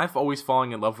right? Am I always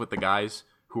falling in love with the guys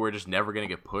who are just never gonna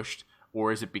get pushed,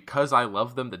 or is it because I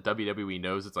love them that WWE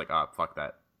knows it's like, ah, fuck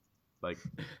that. Like,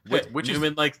 which is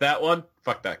Newman likes that one?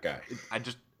 Fuck that guy.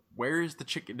 where is the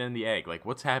chicken and the egg? Like,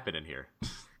 what's happening here?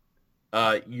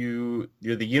 You're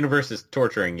the universe is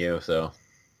torturing you, so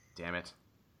Damn it.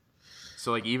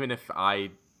 So like, even if I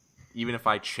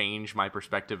change my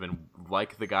perspective and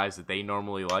like the guys that they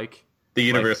normally like, the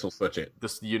universe will switch it.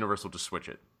 the universe will just switch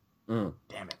it. Mm.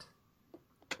 Damn it.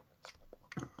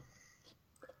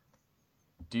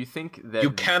 Do you think that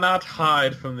You cannot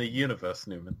hide from the universe,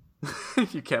 Newman.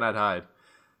 you cannot hide?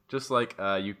 Just like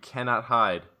you cannot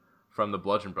hide from the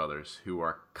Bludgeon Brothers, who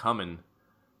are coming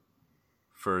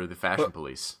for the Fashion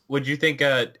Police. Would you think?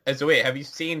 So wait, have you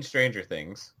seen Stranger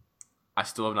Things? I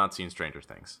still have not seen Stranger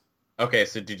Things. Okay,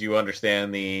 so did you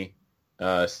understand the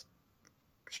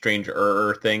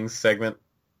Stranger Things segment?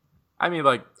 I mean,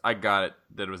 like, I got it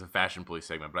that it was a Fashion Police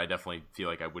segment, but I definitely feel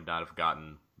like I would not have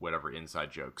gotten whatever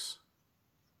inside jokes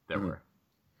there were.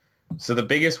 So the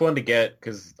biggest one to get,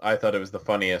 because I thought it was the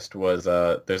funniest, was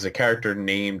there's a character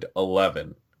named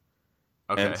 11.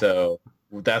 Okay. And so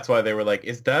that's why they were like,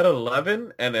 is that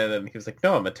 11? And then he was like,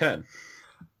 no, I'm a 10.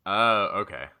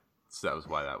 Okay. So that was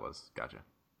why that was. Gotcha.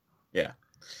 Yeah.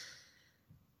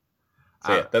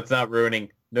 So yeah, that's not ruining,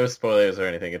 no spoilers or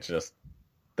anything. It's just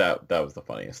that was the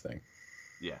funniest thing.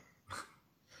 Yeah.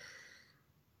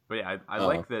 But yeah, I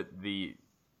like that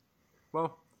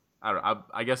well, I don't know.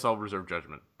 I guess I'll reserve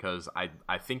judgment because I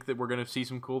think that we're going to see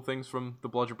some cool things from the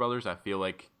Bludgeon Brothers. I feel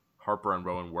like Harper and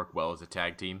Rowan work well as a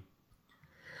tag team.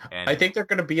 And I think they're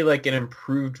going to be like an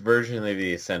improved version of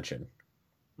the Ascension.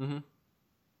 Mm-hmm.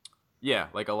 Yeah,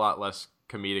 like a lot less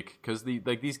comedic because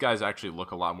these guys actually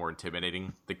look a lot more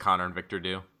intimidating than Connor and Victor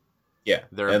do. Yeah,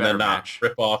 They're a and better they're not match.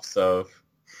 rip-offs of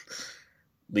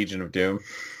Legion of Doom.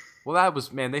 Well,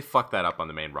 they fucked that up on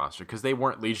the main roster because they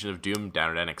weren't Legion of Doom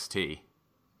down at NXT.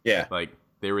 Yeah, Like,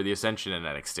 they were the Ascension in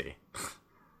NXT.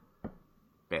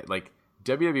 Like,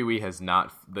 WWE has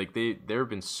not, like, there have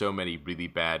been so many really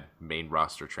bad main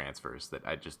roster transfers that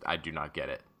I do not get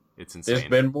it. It's insane. there's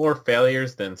been more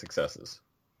failures than successes.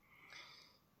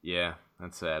 Yeah,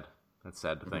 that's sad. That's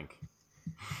sad to think.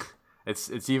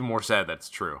 It's even more sad that's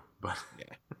true. But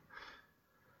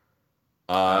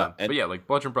And but yeah, like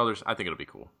Bludgeon Brothers, I think it'll be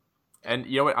cool. And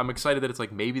you know what? I'm excited that it's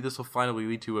like maybe this will finally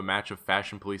lead to a match of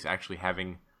Fashion Police actually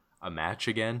having a match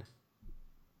again.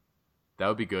 That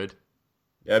would be good.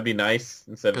 that'd be nice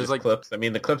instead of 'Cause, just like- clips. I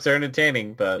mean, the clips are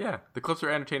entertaining, but Yeah, the clips are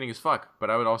entertaining as fuck, but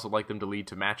I would also like them to lead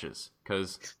to matches.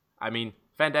 Because, I mean,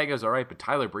 Fandango's alright, but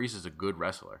Tyler Breeze is a good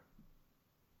wrestler.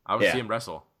 I would Yeah. see him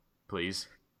wrestle, please.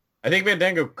 I think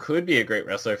Fandango could be a great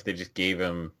wrestler if they just gave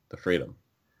him the freedom.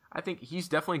 I think he's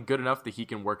definitely good enough that he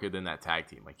can work within that tag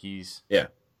team. Like, he's Yeah.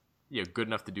 good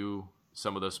enough to do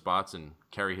some of those spots and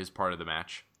carry his part of the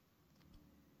match.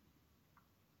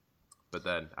 But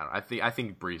then, I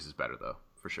think Breeze is better, though,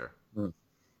 for sure.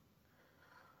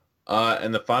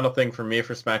 And the final thing for me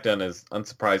for SmackDown is,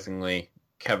 unsurprisingly,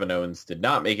 Kevin Owens did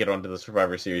not make it onto the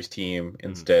Survivor Series team.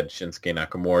 Instead, Shinsuke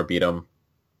Nakamura beat him.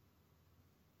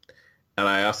 And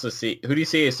I also see, who do you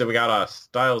see? So we got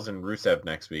Styles and Rusev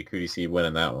next week. Who do you see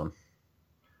winning that one?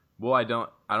 Well, I don't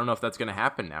know if that's going to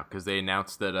happen now, because they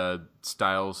announced that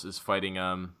Styles is fighting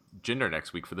Jinder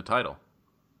next week for the title.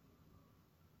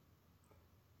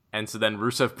 And so then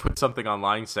Rusev put something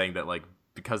online saying that, like,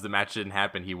 because the match didn't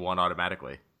happen, he won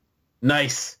automatically.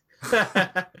 Nice.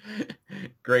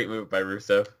 Great move by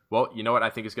Rusev. Well, you know what I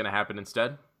think is going to happen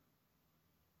instead?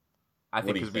 I What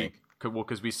think do you think?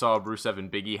 because we saw Rusev and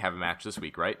Big E have a match this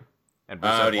week, right? And Oh,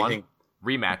 Rusev do you won. think-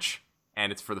 Rematch,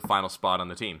 and it's for the final spot on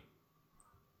the team.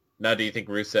 Now, do you think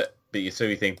Rusev? So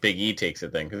you think Big E takes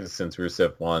it then? Because since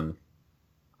Rusev won,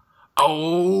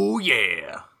 Oh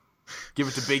yeah, give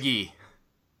it to Big E.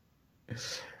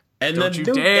 and Don't the you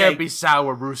New dare Day- be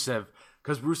sour, Rusev,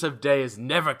 Because Rusev Day is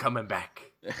never coming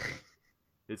back.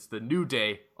 It's the New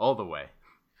Day all the way.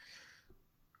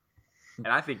 And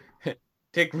I think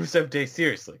Take Rusev Day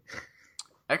seriously.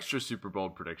 extra Super Bowl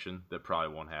prediction that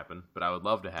probably won't happen, but I would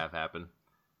love to have happen.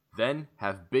 Then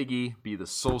have Big E be the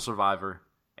sole survivor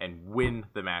and win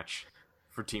the match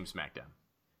for Team SmackDown.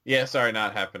 Yeah, sorry,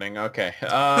 not happening. Okay.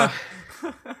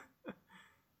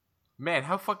 Man,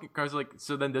 how fucking cars like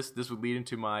so then this would lead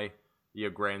into my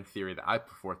grand theory that I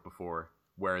put forth before,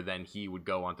 where then he would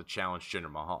go on to challenge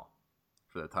Jinder Mahal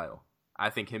for the title. I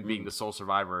think him being the sole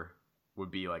survivor would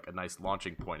be like a nice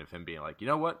launching point of him being like, you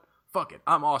know what? Fuck it.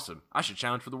 I'm awesome. I should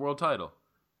challenge for the world title.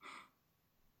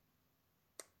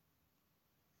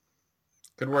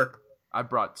 Good work. I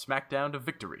brought SmackDown to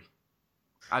victory.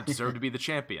 I deserve to be the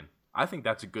champion. I think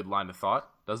that's a good line of thought.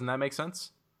 Doesn't that make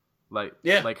sense?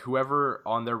 Like whoever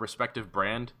on their respective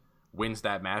brand wins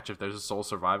that match, if there's a sole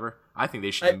survivor, I think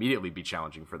they should immediately be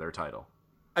challenging for their title.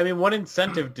 I mean, what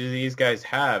incentive do these guys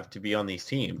have to be on these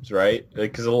teams, right?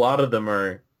 Because a lot of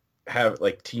them have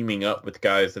teaming up with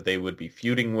guys that they would be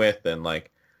feuding with, and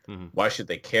why should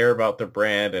they care about their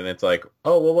brand? And it's like,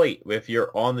 oh well, wait, if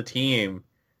you're on the team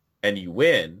and you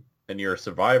win, and you're a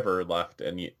survivor left,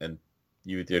 and you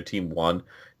with your team won,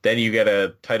 then you get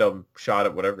a title shot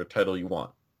at whatever title you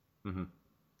want. Mm-hmm.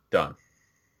 Done.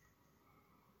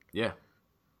 Yeah.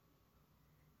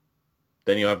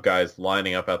 Then you have guys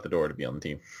lining up out the door to be on the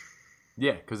team.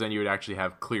 Yeah, because then you would actually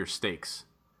have clear stakes.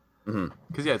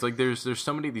 Because it's like there's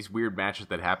so many of these weird matches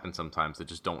that happen sometimes that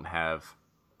just don't have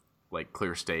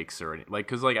clear stakes or any,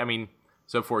 because I mean,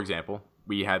 so for example,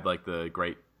 we had the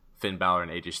great Finn Balor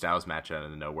and AJ Styles match out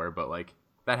of nowhere, but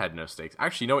that had no stakes.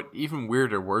 Actually, you know what? Even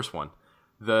weirder, worse one.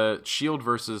 The Shield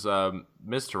versus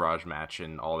Miztourage match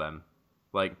and all them.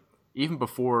 Even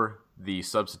before the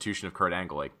substitution of Kurt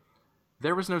Angle,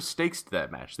 there was no stakes to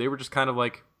that match. They were just kind of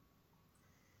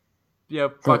yeah,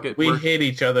 fuck it. We hate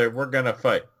each other. We're going to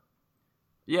fight.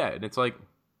 Yeah, and it's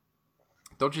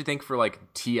don't you think for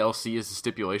TLC as a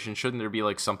stipulation, shouldn't there be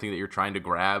something that you're trying to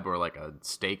grab or a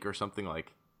stake or something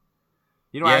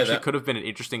actually could have been an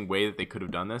interesting way that they could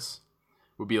have done this?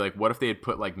 Would be what if they had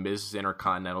put Miz's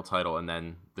Intercontinental title and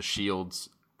then the Shield's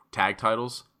tag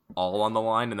titles all on the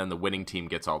line, and then the winning team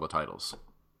gets all the titles.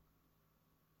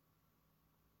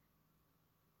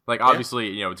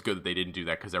 Obviously, it's good that they didn't do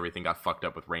that because everything got fucked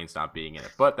up with Reigns not being in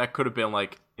it. But that could have been an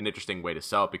interesting way to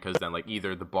sell it, because then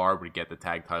either the Bar would get the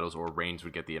tag titles or Reigns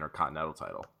would get the Intercontinental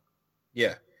title.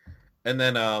 Yeah, and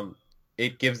then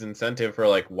it gives incentive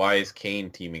for why is Kane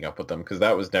teaming up with them, because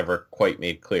that was never quite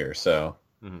made clear. So.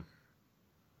 Mm-hmm.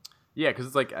 Yeah,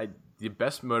 because it's the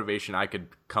best motivation I could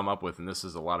come up with, and this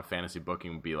is a lot of fantasy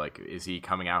booking, would be is he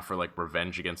coming out for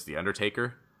revenge against the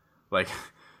Undertaker,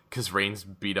 because Reigns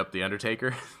beat up the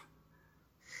Undertaker.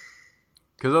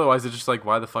 Because otherwise, it's just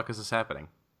why the fuck is this happening?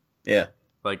 Yeah,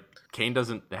 Kane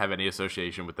doesn't have any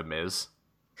association with the Miz,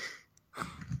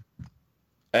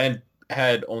 and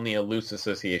had only a loose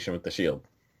association with the Shield.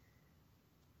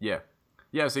 Yeah.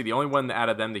 See, the only one out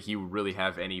of them that he would really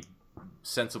have any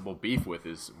sensible beef with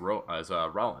is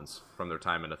Rollins from their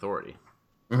time in Authority.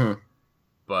 Mm-hmm.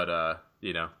 But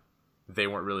they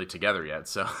weren't really together yet,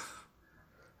 so.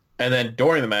 And then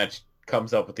during the match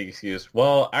comes up with the excuse,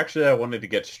 well, actually I wanted to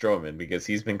get Strowman because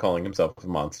he's been calling himself a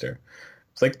monster.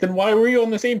 It's then why were you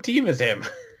on the same team as him?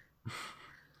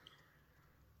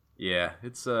 Yeah,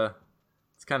 it's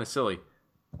kind of silly.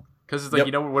 Because it's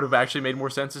what would have actually made more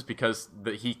sense is because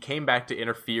he came back to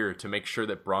interfere to make sure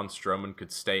that Braun Strowman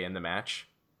could stay in the match.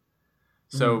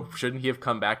 So shouldn't he have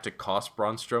come back to cost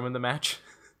Braun Strowman the match?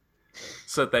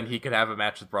 So that then he could have a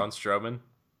match with Braun Strowman?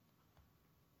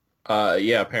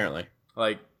 Yeah, apparently.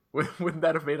 Wouldn't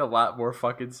that have made a lot more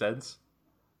fucking sense?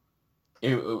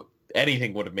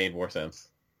 Anything would have made more sense.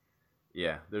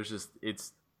 Yeah, there's just,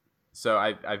 so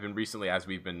I've been recently, as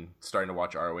we've been starting to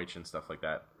watch ROH and stuff like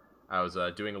that, I was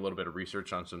doing a little bit of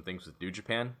research on some things with New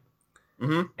Japan.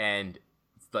 Mm-hmm. And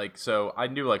so I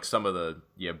knew some of the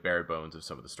bare bones of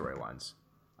some of the storylines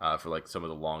for some of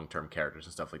the long-term characters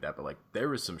and stuff like that. But there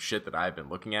was some shit that I've been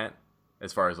looking at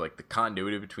as far as the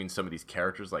continuity between some of these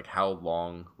characters, how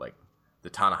long the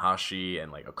Tanahashi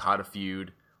and Okada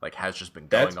feud has just been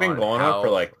going on. That's been going on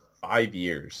for 5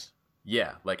 years.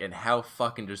 Yeah, and how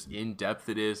fucking just in-depth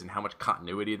it is, and how much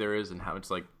continuity there is, and how it's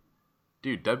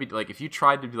dude, if you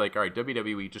tried to be all right,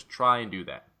 WWE, just try and do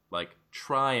that.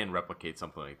 Try and replicate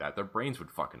something like that. Their brains would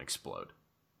fucking explode.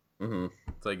 Mm-hmm.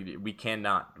 It's we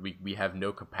cannot, we have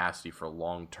no capacity for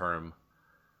long-term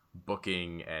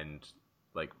booking, and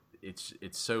it's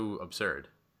so absurd.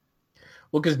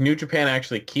 Well, because New Japan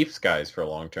actually keeps guys for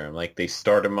long term. They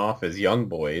start them off as young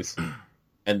boys,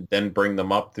 and then bring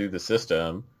them up through the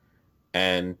system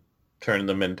and turn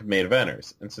them into main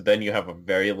eventers. And so then you have a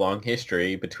very long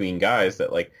history between guys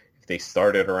that like if they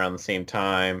started around the same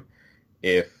time,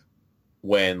 if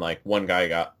when like one guy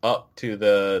got up to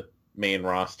the main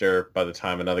roster by the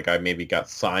time another guy maybe got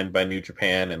signed by New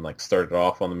Japan and like started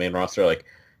off on the main roster, like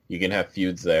you can have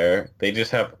feuds there. They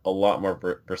just have a lot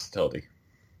more versatility.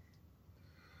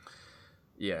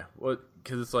 Yeah, well,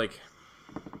 because it's like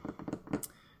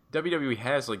WWE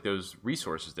has like those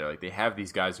resources there. Like they have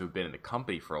these guys who have been in the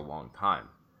company for a long time,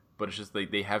 but it's just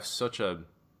like they have such a.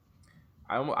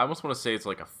 I almost want to say it's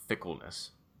like a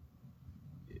fickleness.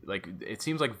 Like it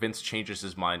seems like Vince changes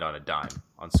his mind on a dime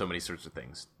on so many sorts of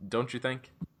things, don't you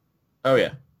think? Oh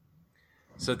yeah.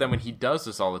 So then when he does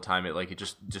this all the time, it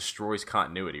just destroys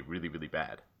continuity really, really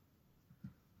bad.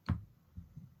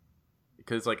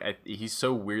 Because like he's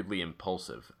so weirdly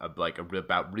impulsive,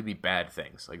 about really bad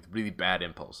things, like really bad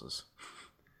impulses.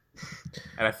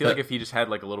 And I feel like if he just had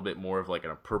like a little bit more of like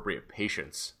an appropriate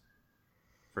patience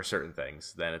for certain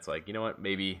things, then it's like, you know what,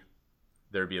 maybe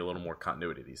there'd be a little more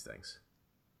continuity to these things.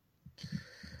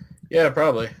 Yeah,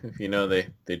 probably. If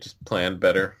they just planned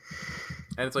better.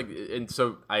 And it's like, and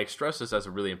so I stress this as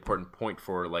a really important point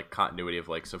for like continuity of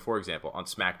like, so for example, on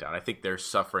SmackDown, I think they're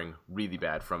suffering really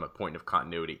bad from a point of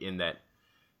continuity in that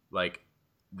like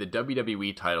the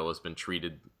WWE title has been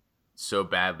treated so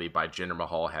badly by Jinder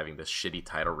Mahal having this shitty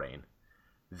title reign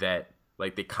that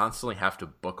like they constantly have to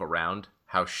book around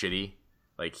how shitty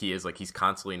like he is. Like he's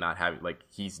constantly not having, like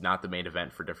he's not the main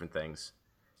event for different things.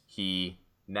 He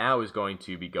now is going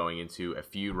to be going into a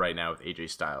feud right now with AJ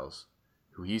Styles,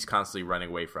 who he's constantly running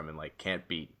away from and like can't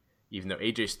beat, even though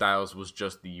AJ Styles was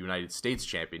just the United States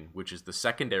champion, which is the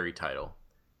secondary title,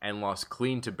 and lost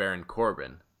clean to Baron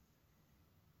Corbin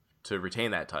to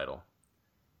retain that title.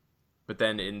 But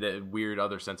then in the weird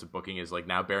other sense of booking is like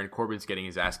now Baron Corbin's getting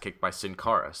his ass kicked by Sin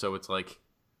Cara. So it's like,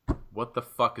 what the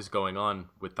fuck is going on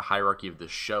with the hierarchy of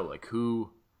this show? Like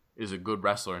who is a good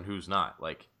wrestler and who's not?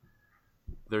 Like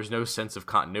there's no sense of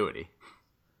continuity.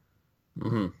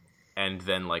 Mm-hmm. And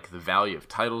then like the value of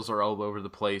titles are all over the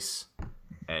place,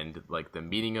 and like the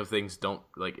meaning of things don't,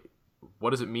 like what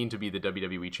does it mean to be the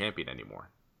WWE champion anymore?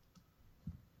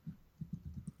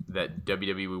 That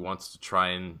WWE wants to try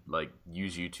and like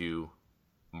use you to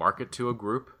market to a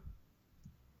group?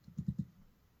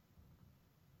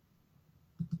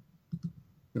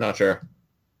 Not sure.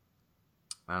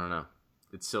 I don't know.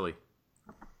 It's silly.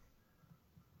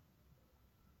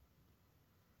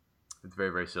 It's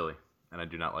very, very silly, and I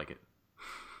do not like it.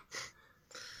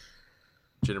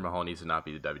 Jinder Mahal needs to not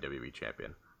be the WWE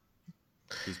champion.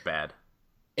 He's bad.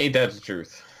 Ain't that the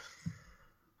truth?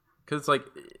 Because it's like,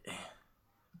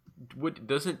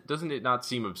 doesn't it not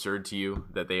seem absurd to you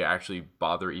that they actually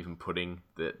bother even putting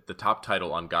the top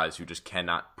title on guys who just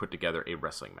cannot put together a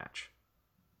wrestling match?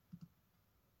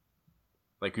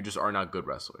 Like, who just are not good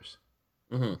wrestlers.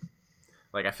 Mm-hmm.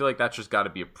 Like, I feel like that's just got to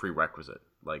be a prerequisite,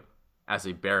 like, as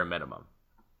a bare minimum.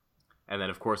 And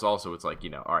then, of course, also, it's like,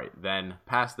 all right, then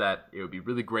past that, it would be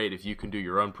really great if you can do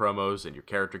your own promos and your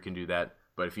character can do that.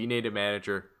 But if you need a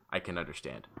manager, I can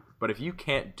understand. But if you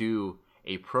can't do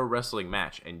a pro wrestling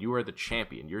match and you are the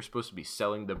champion, you're supposed to be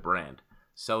selling the brand,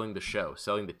 selling the show,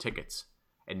 selling the tickets,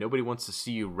 and nobody wants to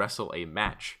see you wrestle a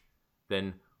match,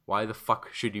 then why the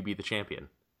fuck should you be the champion?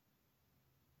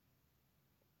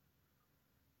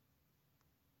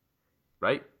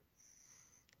 Right?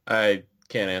 I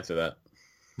can't answer that.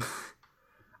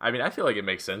 I mean, I feel like it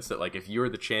makes sense that, like, if you're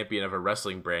the champion of a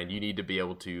wrestling brand, you need to be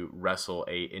able to wrestle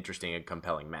a interesting and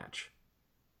compelling match.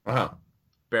 Wow.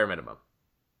 Bare minimum.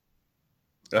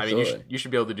 Absolutely. I mean, you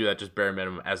should be able to do that just bare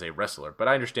minimum as a wrestler. But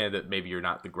I understand that maybe you're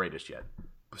not the greatest yet.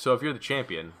 So if you're the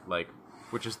champion, like,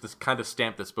 which is this kind of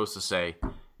stamp that's supposed to say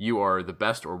you are the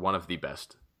best or one of the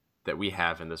best that we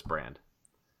have in this brand.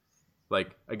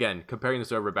 Like, again, comparing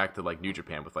this over back to, like, New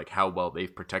Japan with, like, how well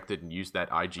they've protected and used that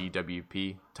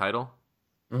IGWP title.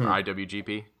 Mm-hmm. Or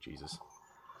IWGP. Jesus.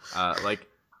 Like,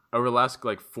 over the last,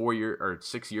 like, 4 years or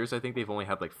 6 years, I think they've only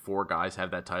had, like, 4 guys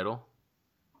have that title.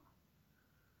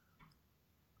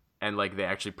 And, like, they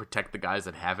actually protect the guys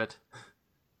that have it.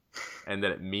 And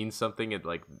that it means something. And,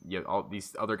 like, all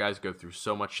these other guys go through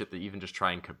so much shit to even just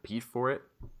try and compete for it.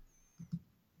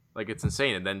 Like, it's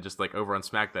insane. And then just, like, over on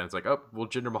SmackDown, it's like, oh, well,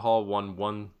 Jinder Mahal won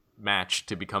one match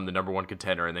to become the number 1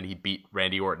 contender, and then he beat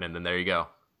Randy Orton, and then there you go.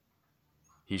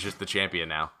 He's just the champion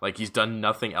now. Like, he's done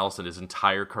nothing else in his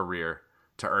entire career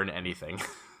to earn anything.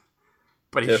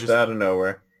 But he's just out of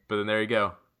nowhere. But then there you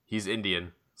go. He's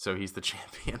Indian, so he's the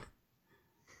champion.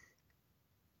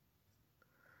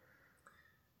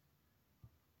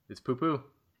 It's poo-poo.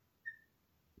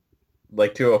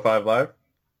 Like 205 Live?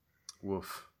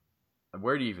 Woof.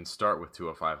 Where do you even start with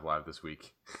 205 Live this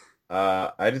week?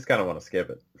 I just kind of want to skip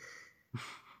it.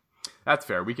 That's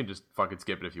fair. We can just fucking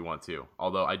skip it if you want to.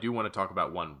 Although I do want to talk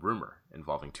about one rumor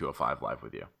involving 205 Live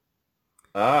with you.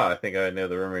 I think I know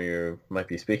the rumor you might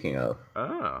be speaking of.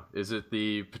 Oh, is it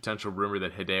the potential rumor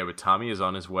that Hideo Itami is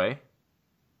on his way?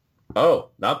 Oh,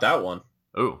 not that one.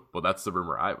 Oh, well, that's the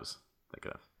rumor I was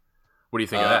thinking of. What do you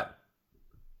think of that?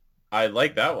 I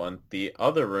like that one. The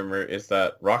other rumor is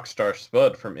that Rockstar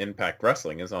Spud from Impact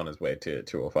Wrestling is on his way to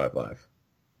 205 Live.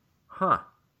 Huh.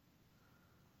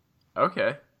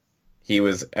 Okay. He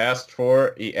asked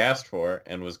for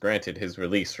and was granted his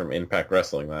release from Impact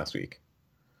Wrestling last week.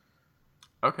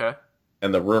 Okay.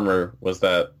 And the rumor was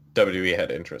that WWE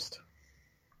had interest.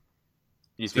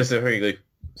 You think...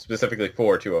 Specifically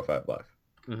for 205 Live.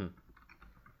 Mm-hmm.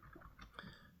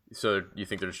 So you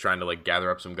think they're just trying to like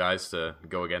gather up some guys to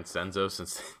go against Enzo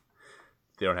since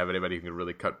they don't have anybody who can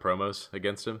really cut promos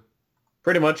against him?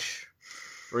 Pretty much.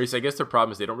 Or at least I guess their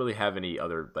problem is they don't really have any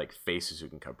other like faces who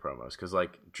can cut promos, because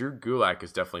like Drew Gulak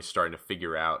is definitely starting to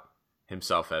figure out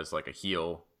himself as like a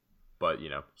heel, but you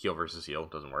know, heel versus heel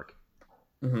doesn't work.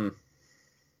 Mm-hmm.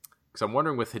 Because I'm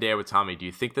wondering with Hideo Itami, do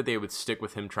you think that they would stick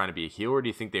with him trying to be a heel, or do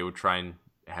you think they would try and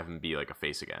have him be like a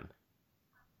face again?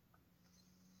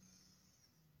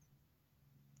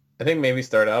 I think maybe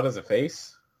start out as a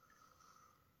face.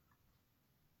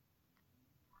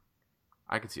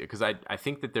 I could see it, because I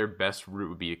think that their best route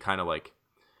would be to kind of like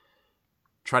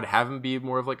try to have him be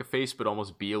more of like a face, but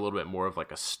almost be a little bit more of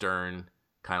like a stern,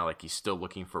 kind of like he's still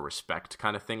looking for respect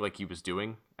kind of thing, like he was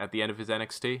doing at the end of his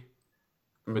NXT.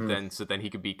 But then he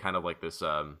could be kind of like this,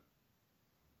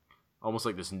 almost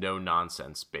like this no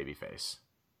nonsense babyface.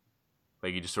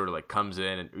 Like he just sort of like comes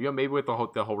in and, you know, maybe with the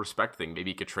whole respect thing,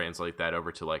 maybe he could translate that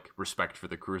over to like respect for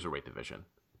the cruiserweight division.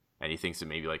 And he thinks that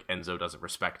maybe like Enzo doesn't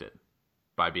respect it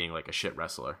by being like a shit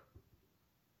wrestler.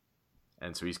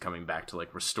 And so he's coming back to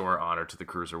like restore honor to the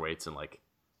cruiserweights and like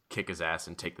kick his ass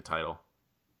and take the title.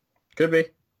 Could be.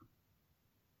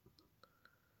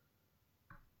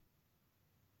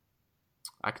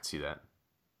 I could see that.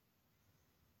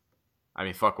 I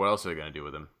mean, fuck, what else are they going to do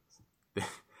with him?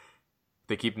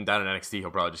 They keep him down in NXT, he'll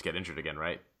probably just get injured again,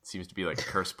 right? Seems to be like a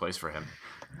cursed place for him.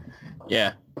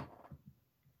 Yeah.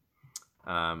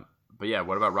 But yeah,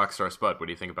 what about Rockstar Spud? What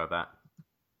do you think about that?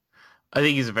 I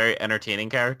think he's a very entertaining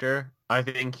character. I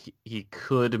think he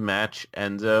could match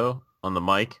Enzo on the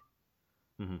mic.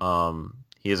 Mm-hmm.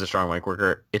 He is a strong mic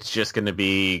worker. It's just going to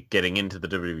be getting into the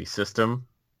WWE system,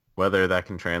 whether that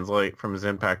can translate from his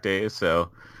Impact days. So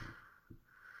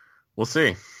we'll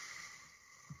see.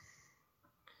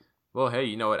 Well, hey,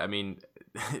 you know what? I mean,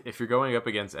 if you're going up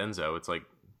against Enzo, it's like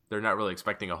they're not really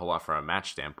expecting a whole lot from a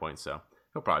match standpoint, so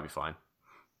he'll probably be fine.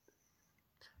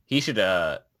 He should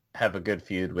have a good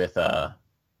feud with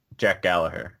Jack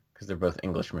Gallagher, because they're both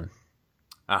Englishmen.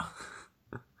 Oh.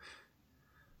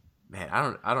 Man, I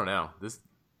don't know.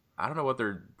 I don't know what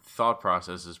their thought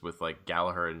process is with like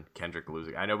Gallagher and Kendrick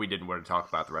losing. I know we didn't want to talk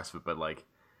about the rest of it, but like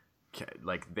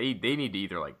they need to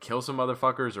either like kill some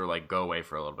motherfuckers or like go away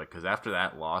for a little bit, because after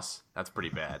that loss, that's pretty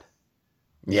bad.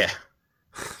 Yeah.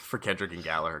 For Kendrick and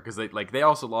Gallagher, because they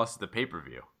also lost the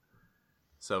pay-per-view.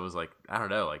 So it was like, I don't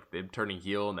know, like them turning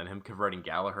heel and then him converting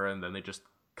Gallagher, and then they just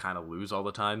kind of lose all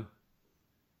the time.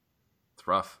 It's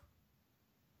rough.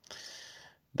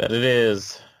 That it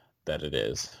is. But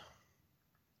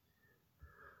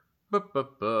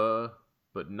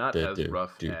not as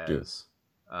rough as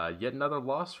yet another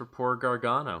loss for poor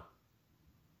Gargano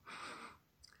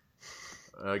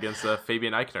against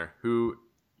Fabian Eichner, who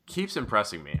keeps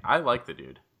impressing me. I like the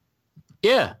dude.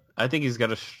 Yeah, I think he's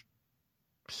got a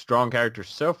strong character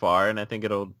so far, and I think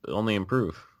it'll only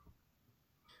improve.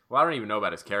 Well, I don't even know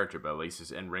about his character, but at least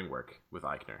his in-ring work with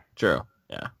Eichner. True,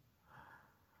 yeah.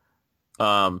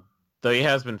 Though he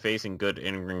has been facing good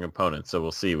in-ring opponents, so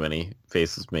we'll see when he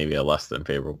faces maybe a less than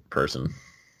favorable person.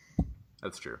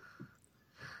 That's true.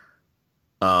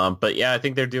 But yeah, I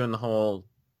think they're doing the whole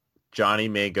Johnny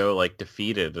may go like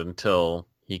defeated until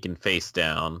he can face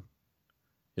down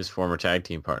his former tag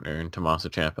team partner in Tommaso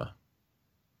Ciampa.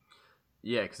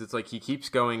 Yeah, because it's like he keeps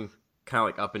going kind of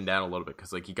like up and down a little bit,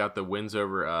 because like he got the wins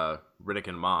over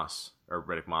Riddick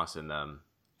Moss and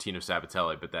Tino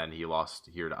Sabatelli, but then he lost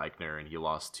here to Eichner and he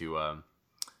lost to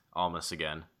Almas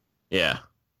again. Yeah.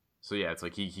 So yeah, it's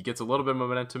like he gets a little bit of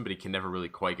momentum, but he can never really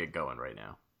quite get going right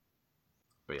now.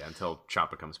 But yeah, until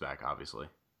Ciampa comes back, obviously.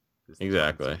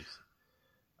 Exactly.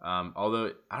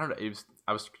 Although I don't know,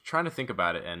 I was trying to think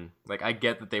about it, and like I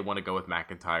get that they want to go with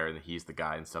McIntyre and that he's the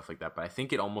guy and stuff like that, but I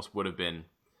think it almost would have been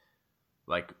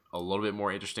like a little bit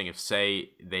more interesting if, say,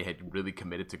 they had really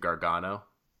committed to Gargano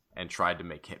and tried to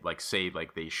make him say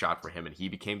they shot for him and he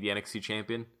became the NXT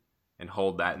champion, and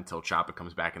hold that until Ciampa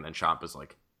comes back, and then Ciampa's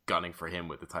like gunning for him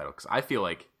with the title. Because I feel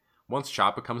like once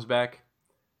Ciampa comes back,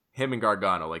 him and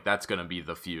Gargano, like, that's gonna be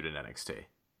the feud in NXT.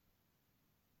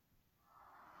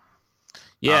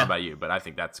 Yeah. I don't know about you, but I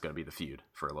think that's gonna be the feud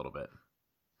for a little bit.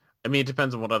 I mean, it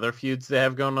depends on what other feuds they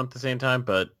have going on at the same time,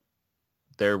 but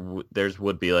theirs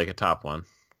would be like a top one.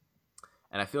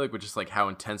 And I feel like with just like how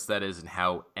intense that is and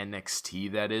how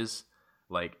NXT that is,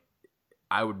 like,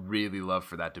 I would really love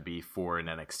for that to be for an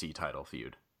NXT title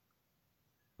feud.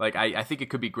 Like, I think it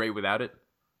could be great without it,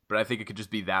 but I think it could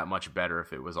just be that much better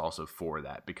if it was also for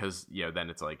that. Because, then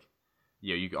it's like,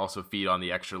 you can also feed on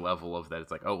the extra level of that.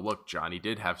 It's like, oh, look, Johnny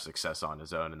did have success on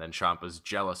his own, and then Ciampa's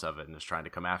jealous of it and is trying to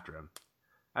come after him.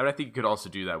 I mean, I think you could also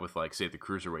do that with, like, say, the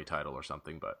Cruiserweight title or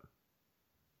something, but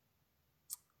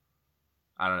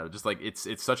I don't know. Just, like, it's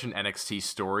such an NXT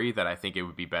story that I think it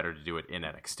would be better to do it in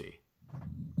NXT.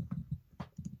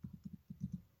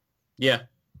 Yeah.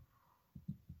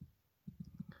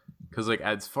 Because, like,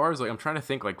 as far as, like, I'm trying to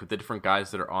think, like, with the different guys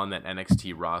that are on that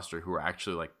NXT roster who are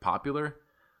actually, like, popular,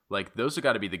 like, those have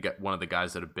got to be one of the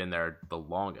guys that have been there the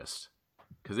longest.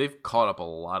 Because they've caught up a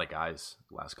lot of guys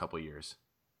the last couple of years.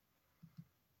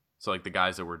 So, like, the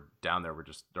guys that were down there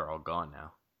they're all gone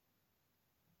now.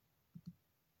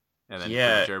 And then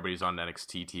pretty much everybody who's on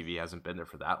NXT TV hasn't been there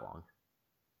for that long.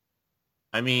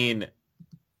 I mean,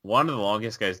 one of the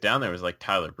longest guys down there was like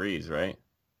Tyler Breeze, right?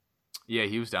 Yeah,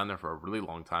 he was down there for a really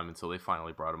long time until they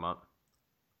finally brought him up.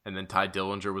 And then Ty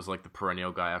Dillinger was like the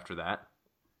perennial guy after that.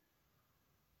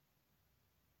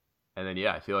 And then,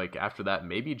 I feel like after that,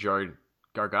 maybe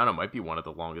Gargano might be one of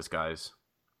the longest guys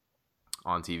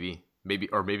on TV. Maybe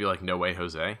like No Way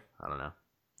Jose. I don't know.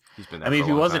 He's been there for a long time. If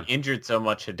he wasn't injured so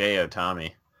much, Hideo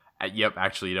Itami. Yep,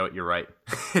 actually, you know what? You're right.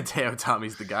 Hideo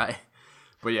Itami's the guy.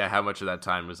 But yeah, how much of that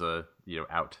time was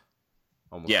out?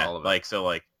 Almost all of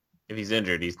it. If he's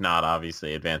injured, he's not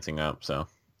obviously advancing up. So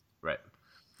right.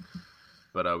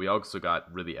 But we also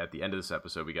got really at the end of this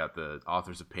episode, we got the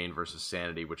Authors of Pain versus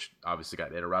Sanity, which obviously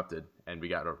got interrupted, and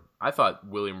I thought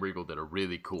William Regal did a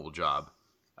really cool job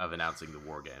of announcing the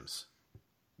War Games.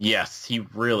 Yes, he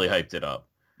really hyped it up.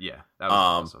 Yeah, that was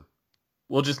awesome.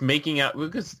 Well, just making out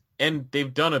and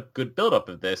they've done a good build-up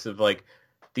of this, of like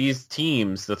these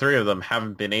teams, the three of them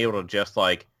haven't been able to just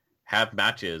like have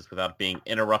matches without being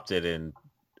interrupted and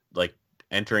like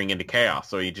entering into chaos.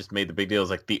 So he just made the big deal.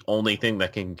 It's like the only thing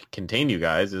that can contain you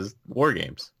guys is War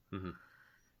Games. Mm-hmm.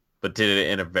 But did it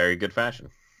in a very good fashion.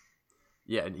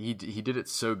 Yeah, and he did it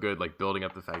so good, like building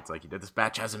up the fact like this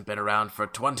match hasn't been around for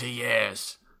 20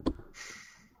 years.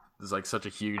 This is like such a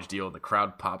huge deal. The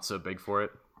crowd popped so big for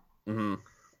it. Mm-hmm.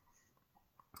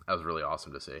 That was really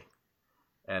awesome to see.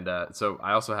 And so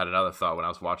I also had another thought when I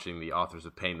was watching the Authors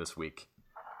of Pain this week.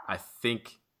 I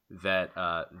think that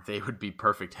they would be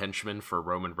perfect henchmen for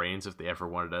Roman Reigns if they ever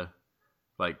wanted to,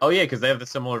 like. Oh yeah, because they have the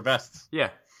similar vests. Yeah,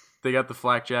 they got the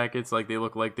flak jackets. Like they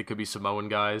look like they could be Samoan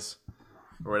guys,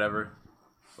 or whatever.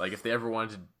 Like if they ever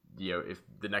wanted to, if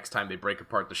the next time they break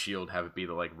apart the Shield, have it be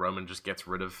that like Roman just gets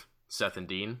rid of Seth and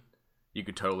Dean, you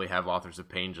could totally have Authors of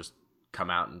Pain just come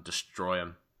out and destroy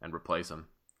him and replace him.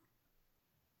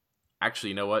 Actually,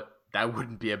 you know what? That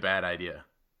wouldn't be a bad idea.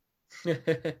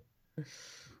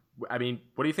 I mean,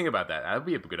 what do you think about that? That would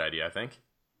be a good idea, I think.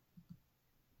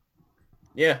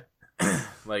 Yeah.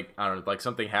 Like, I don't know, like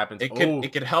something happens.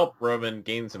 It could help Roman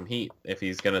gain some heat if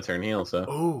he's going to turn heel, so.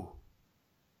 Oh.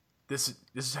 This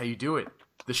is how you do it.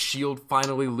 The Shield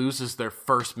finally loses their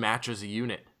first match as a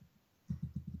unit.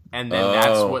 And then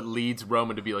that's what leads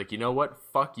Roman to be like, you know what?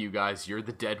 Fuck you guys. You're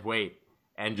the dead weight.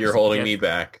 And you're holding me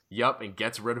back. Yep, and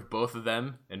gets rid of both of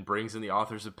them and brings in the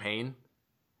Authors of Pain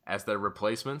as their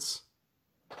replacements.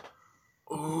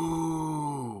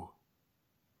 Ooh,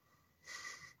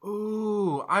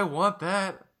 I want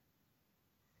that.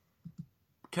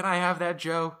 Can I have that,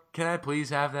 Joe? Can I please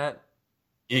have that?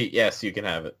 Yes, you can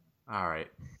have it. All right.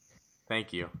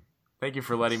 Thank you. Thank you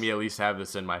for letting me at least have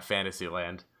this in my fantasy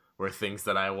land where things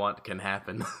that I want can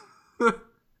happen.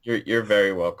 You're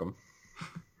very welcome.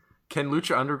 Can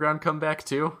Lucha Underground come back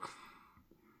too?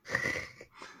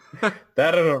 That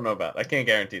I don't know about. I can't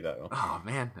guarantee that one. Oh,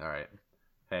 man. All right.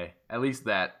 Hey, at least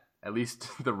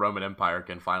the Roman Empire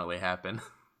can finally happen.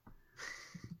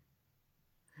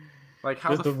 Like, how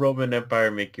does the Roman Empire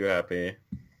make you happy?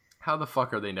 How the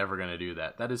fuck are they never going to do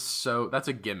that? That's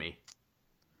a gimme.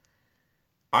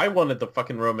 I wanted the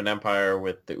fucking Roman Empire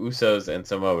with the Usos and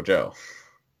Samoa Joe.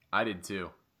 I did too.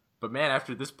 But man,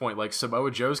 after this point, like,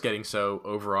 Samoa Joe's getting so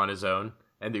over on his own,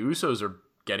 and the Usos are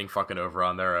getting fucking over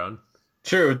on their own.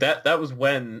 True, that was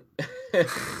when...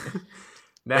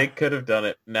 Now, They could have done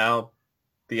it. Now,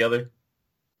 the other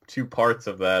two parts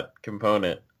of that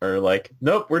component are like,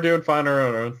 nope, we're doing fine on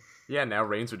our own. yeah, now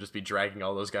Reigns would just be dragging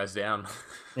all those guys down.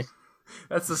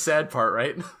 That's the sad part,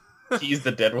 right? He's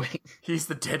the dead weight. He's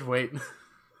the dead weight.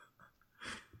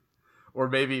 Or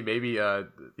maybe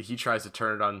he tries to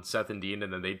turn it on Seth and Dean,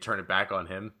 and then they turn it back on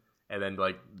him, and then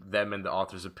like them and the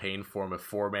Authors of Pain form a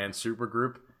 4-man super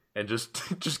group and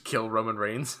just kill Roman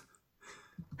Reigns.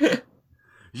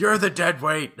 You're the dead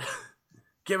weight.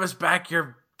 Give us back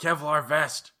your Kevlar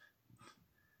vest.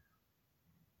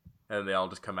 And they all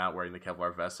just come out wearing the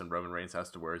Kevlar vest, and Roman Reigns has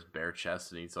to wear his bare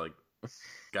chest, and he's like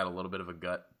got a little bit of a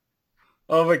gut.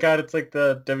 Oh my god, it's like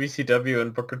the WCW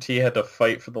and Booker T had to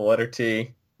fight for the letter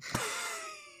T.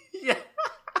 Yeah.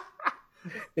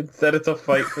 Instead, it's a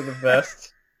fight for the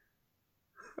vest.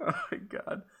 Oh my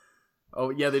god. Oh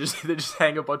yeah, they just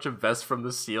hang a bunch of vests from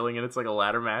the ceiling, and it's like a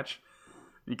ladder match.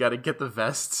 You got to get the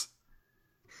vests.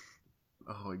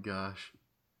 Oh my gosh,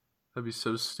 that'd be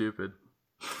so stupid.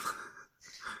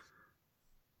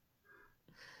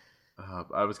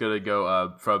 I was gonna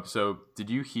go from. So, did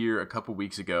you hear a couple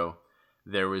weeks ago?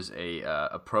 There was a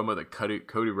promo that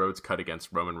Cody Rhodes cut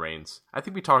against Roman Reigns. I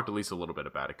think we talked at least a little bit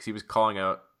about it because he was calling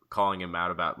him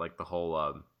out about like the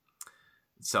whole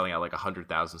selling out like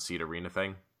 100,000 seat arena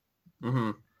thing.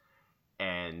 Mm-hmm.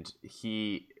 And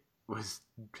he was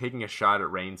taking a shot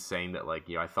at Reigns, saying that like,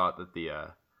 you know, I thought that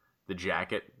the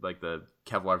jacket, like the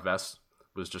Kevlar vest,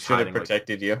 was just Should have hiding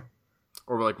protected you.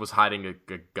 or like was hiding a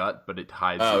gut, but it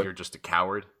hides that you're just a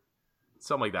coward,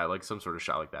 something like that, like some sort of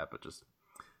shot like that. But just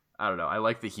I don't know. I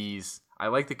like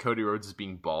that Cody Rhodes is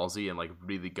being ballsy and like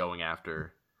really going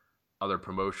after other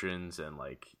promotions and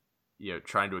like, you know,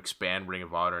 trying to expand Ring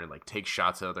of Honor and like take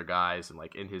shots at other guys. And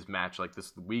like in his match like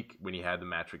this week when he had the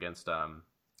match against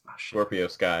Scorpio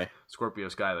Sky,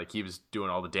 like he was doing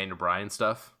all the Daniel Bryan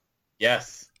stuff.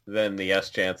 Yes. Then the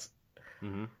yes chance.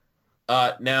 Mm-hmm.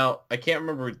 Now I can't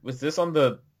remember. Was this on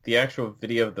the actual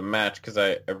video of the match? Because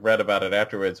I read about it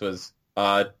afterwards.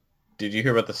 Did you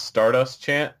hear about the Stardust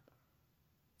chant?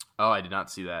 Oh, I did not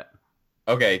see that.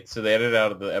 Okay, so they edited it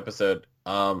out of the episode.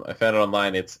 I found it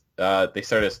online. It's they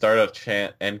started a Stardust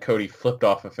chant, and Cody flipped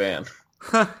off a fan.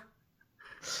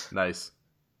 Nice.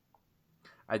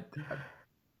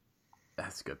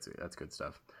 That's good too. That's good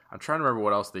stuff. I'm trying to remember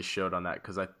what else they showed on that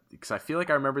because I feel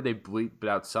like I remember they bleeped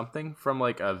out something from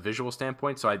like a visual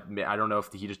standpoint. So I don't know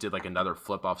if he just did like another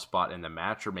flip off spot in the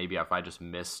match, or maybe if I just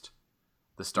missed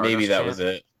the Stardust Maybe that chant. was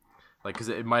it. Like, because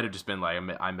it might have just been like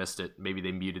I missed it. Maybe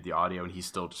they muted the audio and he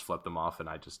still just flipped them off, and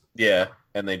I just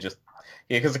And they just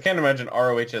because I can't imagine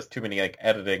ROH has too many like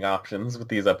editing options with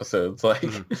these episodes. Like,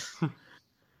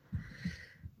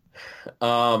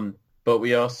 but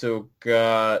we also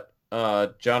got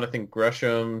Jonathan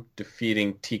Gresham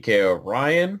defeating TK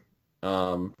O'Ryan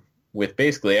with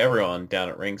basically everyone down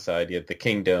at ringside. You had the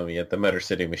Kingdom, you had the Motor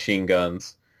City Machine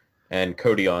Guns, and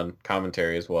Cody on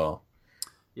commentary as well.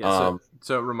 Yeah.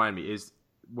 So remind me,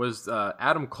 was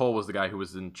Adam Cole was the guy who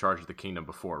was in charge of the Kingdom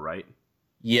before, right?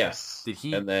 Yes. Did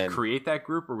he and then create that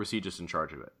group, or was he just in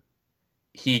charge of it?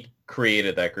 He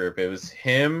created that group. It was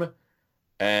him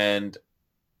and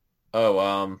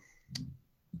I'm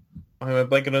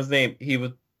blanking on his name. He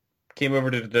came over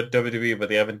to the WWE, but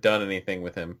they haven't done anything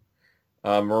with him.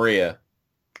 Maria.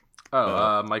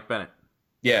 Mike Bennett.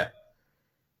 Yeah.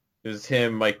 It was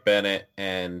him, Mike Bennett,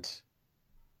 and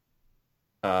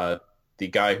the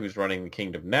guy who's running the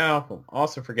Kingdom now. I'm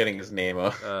also forgetting his name.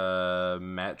 Matt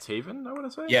Taven, I want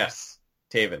to say? Yes,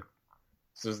 Taven.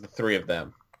 So it was the three of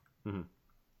them. Mm-hmm.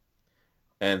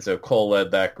 And so Cole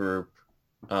led that group.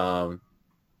 Then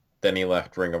he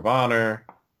left Ring of Honor.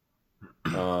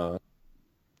 And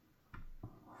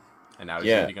now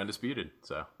he's leading Undisputed.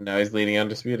 So now he's leading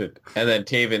Undisputed. And then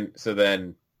Taven, so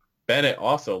then Bennett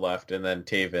also left, and then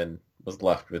Taven was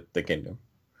left with the Kingdom.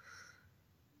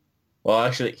 Well,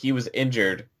 actually, he was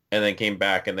injured and then came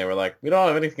back, and they were like, we don't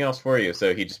have anything else for you,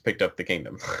 so he just picked up the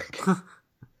Kingdom.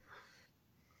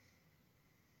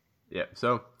 Yeah,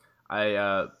 so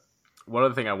one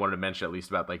other thing I wanted to mention, at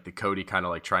least about like the Cody kind of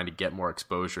like trying to get more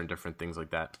exposure and different things like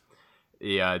that.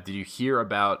 Yeah, did you hear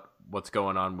about what's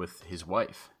going on with his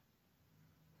wife?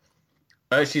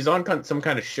 She's on some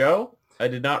kind of show. I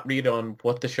did not read on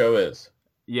what the show is.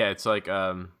 Yeah, it's like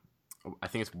I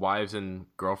think it's Wives and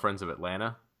Girlfriends of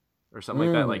Atlanta or something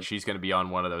like that. Like she's going to be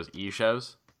on one of those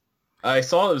shows. I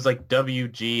saw it was like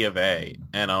WG of A,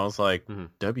 and I was like,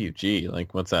 WG?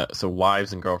 Like, what's that? So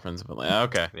Wives and Girlfriends of Atlanta.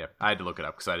 Okay. Yeah, I had to look it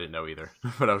up because I didn't know either.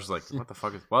 But I was like, what the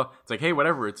fuck is... Well, it's like, hey,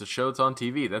 whatever. It's a show that's on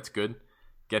TV. That's good.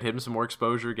 Get him some more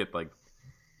exposure. Get, like,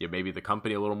 maybe the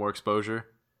company a little more exposure.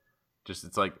 Just,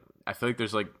 it's like, I feel like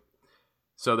there's, like,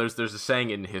 So there's a saying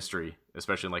in history,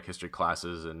 especially in like history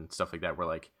classes and stuff like that, where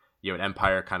like an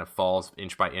empire kind of falls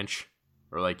inch by inch,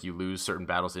 or like you lose certain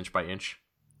battles inch by inch.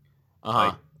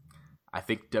 Like, I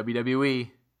think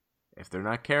WWE, if they're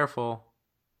not careful,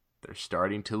 they're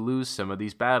starting to lose some of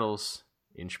these battles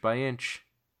inch by inch,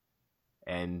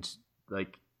 and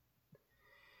like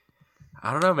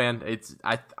I don't know, man. It's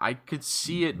I could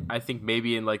see it. I think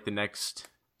maybe in like the next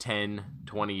 10,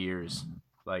 20 years.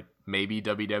 Like, maybe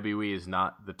WWE is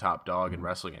not the top dog in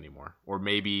wrestling anymore. Or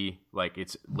maybe, like,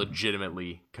 it's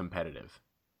legitimately competitive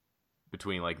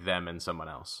between, like, them and someone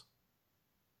else.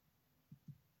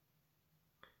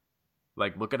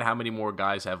 Like, look at how many more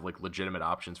guys have, like, legitimate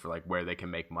options for, like, where they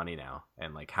can make money now.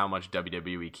 And, like, how much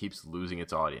WWE keeps losing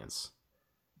its audience.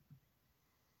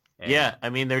 And, yeah,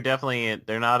 I mean, they're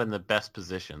not in the best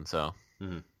position, so.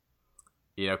 Mm-hmm.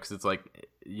 You know, because it's like,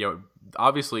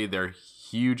 obviously their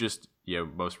hugest,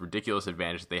 most ridiculous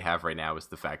advantage that they have right now is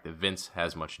the fact that Vince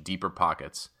has much deeper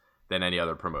pockets than any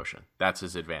other promotion. That's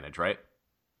his advantage, right?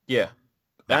 Yeah.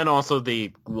 And also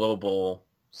the global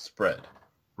spread.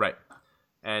 Right.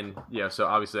 And, so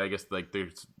obviously I guess, like,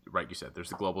 there's, right, you said, there's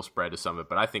the global spread to some of it,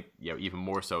 but I think, even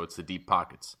more so it's the deep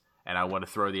pockets. And I want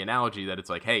to throw the analogy that it's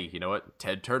like, hey, you know what?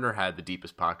 Ted Turner had the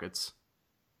deepest pockets,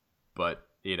 but,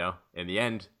 in the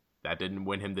end, that didn't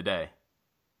win him the day.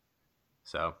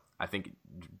 So I think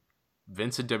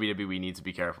Vince and WWE needs to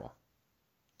be careful.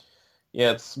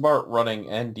 Yeah, it's smart running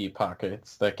and deep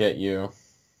pockets that get you.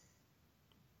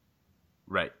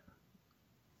 Right.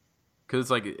 Because it's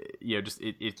like,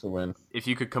 to win. If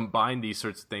you could combine these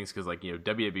sorts of things, because like,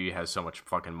 WWE has so much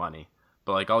fucking money,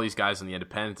 but like all these guys in the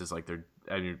independents is like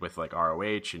with like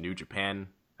ROH and New Japan,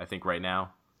 I think right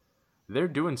now, they're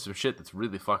doing some shit that's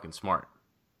really fucking smart.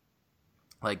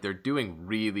 Like, they're doing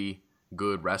really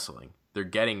good wrestling. They're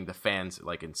getting the fans,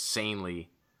 like, insanely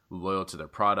loyal to their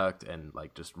product and,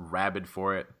 like, just rabid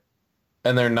for it.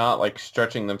 And they're not, like,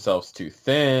 stretching themselves too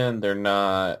thin. They're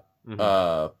not,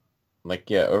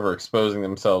 overexposing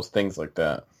themselves, things like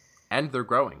that. And they're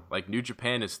growing. Like, New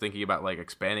Japan is thinking about, like,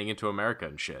 expanding into America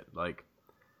and shit. Like,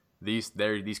 these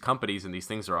companies and these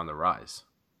things are on the rise.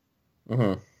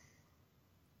 Mm-hmm.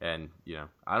 And,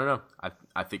 I don't know.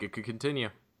 I think it could continue.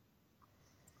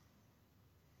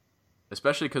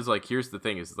 Especially because, like, here's the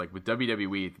thing is, like, with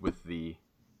WWE,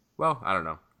 I don't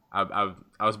know. I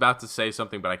was about to say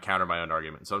something, but I countered my own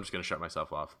argument, so I'm just going to shut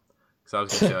myself off. Because I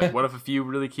was going to say, like, what if a few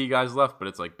really key guys left? But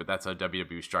it's like, but that's how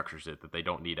WWE structures it, that they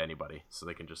don't need anybody, so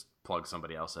they can just plug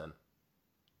somebody else in.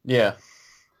 Yeah.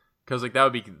 Because, like, that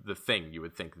would be the thing, you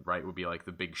would think, right? Would be, like,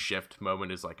 the big shift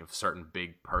moment is, like, if a certain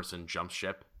big person jumps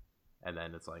ship, and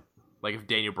then it's like if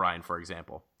Daniel Bryan, for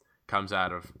example, comes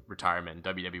out of retirement,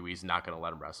 WWE's not going to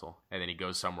let him wrestle, and then he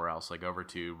goes somewhere else, like over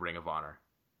to Ring of Honor.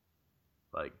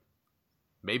 Like,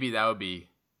 maybe that would be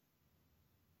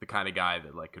the kind of guy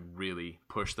that like could really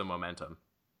push the momentum.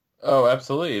 Oh,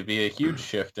 absolutely. It'd be a huge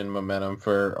shift in momentum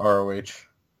for ROH.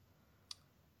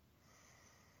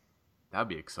 That'd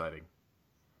be exciting.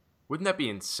 Wouldn't that be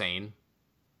insane?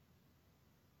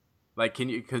 Like,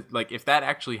 cause like if that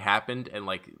actually happened and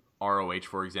like ROH,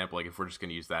 for example, like if we're just going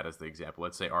to use that as the example,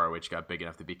 let's say ROH got big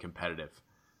enough to be competitive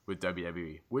with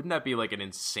WWE. Wouldn't that be like an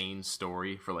insane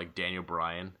story for like Daniel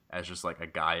Bryan as just like a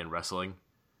guy in wrestling?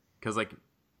 Because like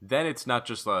then it's not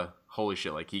just a holy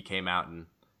shit, like he came out and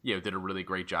did a really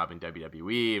great job in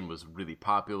WWE and was really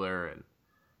popular and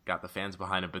got the fans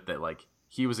behind him, but that like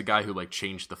he was a guy who like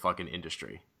changed the fucking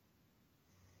industry.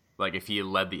 Like if he had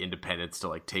led the independents to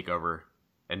like take over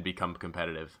and become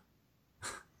competitive.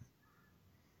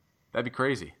 That'd be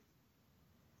crazy.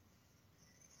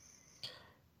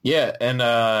 Yeah, and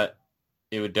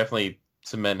it would definitely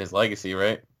cement his legacy,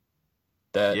 right?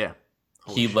 That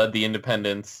he led the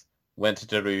independents, went to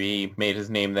WWE, made his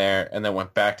name there, and then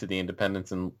went back to the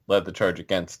independents and led the charge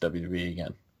against WWE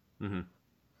again. Mm-hmm.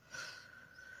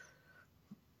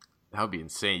 That would be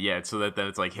insane. Yeah, so that then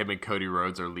it's like him and Cody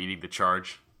Rhodes are leading the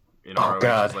charge in ROH.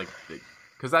 God. Like,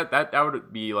 because that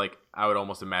would be like, I would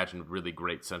almost imagine a really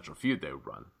great central feud they would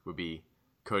run would be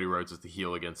Cody Rhodes as the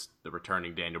heel against the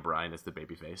returning Daniel Bryan as the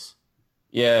babyface.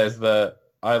 Yeah, as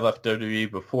I left WWE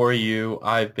before you.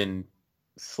 I've been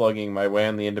slugging my way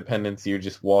on the independents. You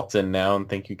just waltz in now and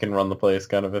think you can run the place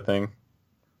kind of a thing.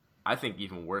 I think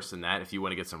even worse than that, if you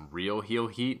want to get some real heel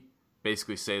heat,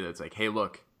 basically say that it's like, hey,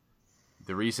 look,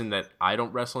 the reason that I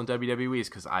don't wrestle in WWE is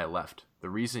because I left. The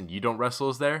reason you don't wrestle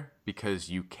is there because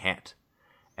you can't.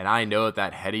 And I know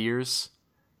that head of yours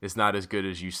is not as good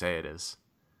as you say it is.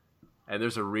 And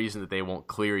there's a reason that they won't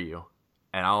clear you.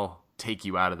 And I'll take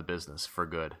you out of the business for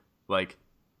good. Like,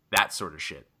 that sort of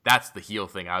shit. That's the heel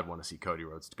thing I'd want to see Cody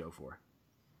Rhodes go for.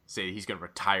 say he's gonna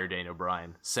retire Daniel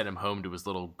Bryan, send him home to his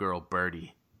little girl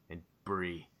Birdie and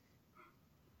Bree.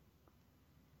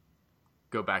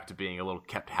 Go back to being a little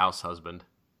kept house husband.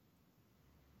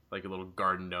 Like a little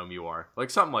garden gnome you are. Like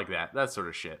something like that. That sort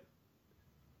of shit.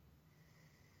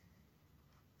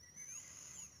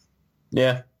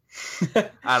 Yeah.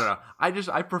 I don't know.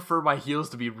 I prefer my heels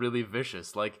to be really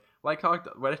vicious. Like what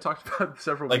I talked about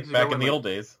several Like weeks ago. back in the old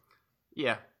days.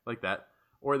 Yeah, like that.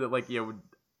 Or that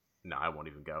no, I won't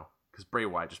even go. Because Bray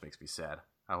Wyatt just makes me sad.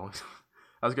 I was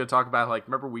going to talk about, like,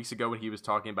 remember weeks ago when he was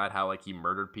talking about how, like, he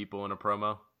murdered people in a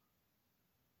promo?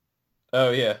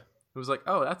 Oh, yeah. It was like,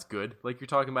 oh, that's good. Like, you're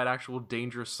talking about actual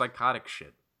dangerous psychotic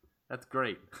shit. That's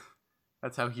great.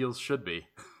 That's how heels should be.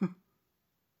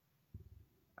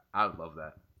 I would love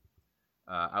that.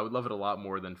 I would love it a lot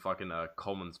more than fucking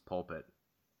Coleman's pulpit.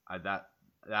 That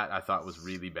I thought was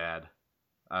really bad.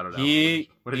 I don't know. He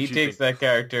What did you takes think? that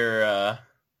character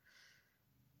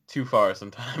too far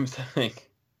sometimes, I think.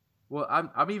 Well,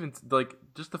 I'm even, like,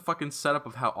 just the fucking setup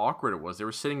of how awkward it was. They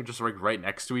were sitting just, like, right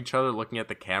next to each other looking at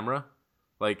the camera.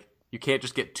 Like, you can't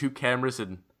just get two cameras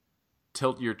and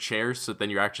tilt your chairs so then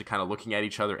you're actually kind of looking at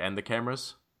each other and the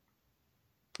cameras.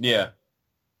 Yeah.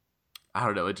 I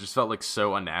don't know. It just felt, like,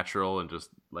 so unnatural and just,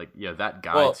 like, yeah, that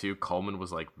guy, too, Coleman,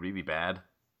 was, like, really bad.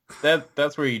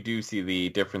 That's where you do see the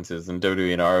differences in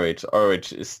WWE and ROH.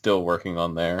 ROH is still working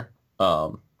on their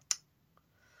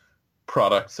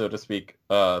product, so to speak.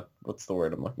 What's the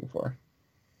word I'm looking for?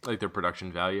 Like, their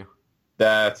production value.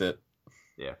 That's it.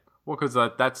 Yeah. Well, because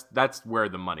that's where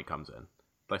the money comes in.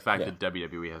 The fact that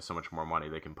WWE has so much more money,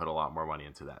 they can put a lot more money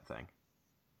into that thing.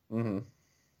 Mm-hmm.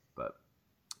 But,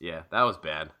 yeah, that was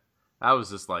bad. That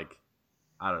was just, like,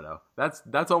 I don't know.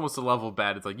 That's almost a level of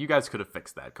bad. It's like, you guys could have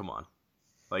fixed that. Come on.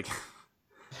 Like,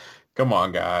 come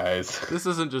on, guys. This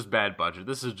isn't just bad budget.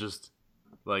 This is just,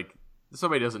 like,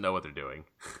 somebody doesn't know what they're doing.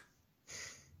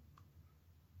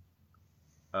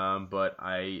 But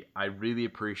I really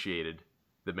appreciated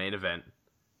the main event,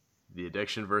 the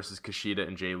Addiction versus Kushida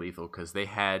and Jay Lethal, because they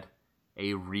had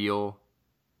a real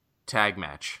tag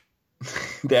match.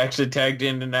 They actually tagged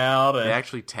in and out. They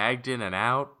actually tagged in and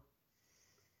out.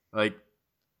 Like,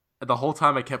 the whole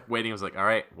time I kept waiting. I was like, all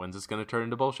right, when's this going to turn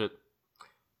into bullshit?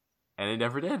 And it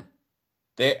never did.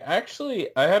 They actually,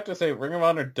 I have to say, Ring of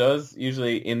Honor does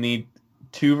usually, in the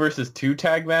 2 versus 2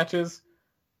 tag matches,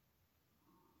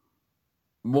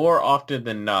 more often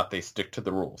than not, they stick to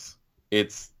the rules.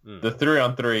 It's the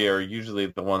 3-on-3 are usually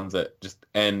the ones that just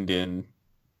end in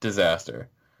disaster.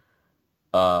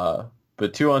 But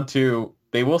 2-on-2,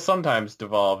 they will sometimes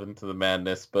devolve into the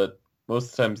madness, but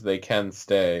most times they can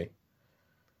stay.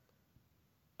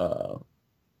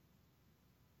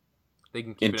 They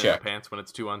can keep it in their pants when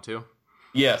it's 2-on-2?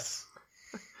 Yes.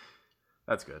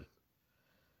 That's good.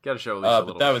 Got to show at least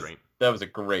a little restraint. That was a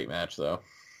great match, though.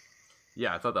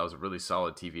 Yeah, I thought that was a really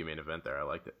solid TV main event there. I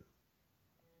liked it.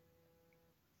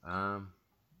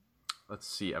 Let's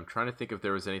see. I'm trying to think if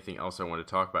there was anything else I wanted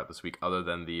to talk about this week other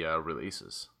than the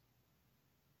releases.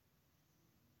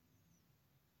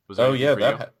 Was there anything for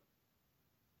you?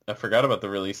 I forgot about the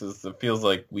releases. It feels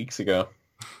like weeks ago.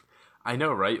 I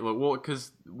know, right? Well,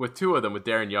 because with 2 of them, with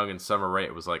Darren Young and Summer Rae,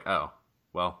 it was like, oh,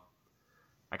 well,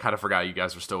 I kind of forgot you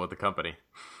guys were still with the company.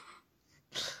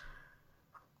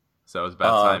 So it was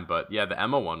about time. But yeah, the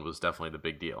Emma one was definitely the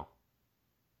big deal.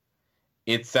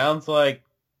 It sounds like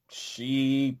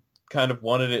she kind of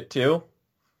wanted it too.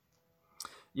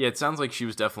 Yeah, it sounds like she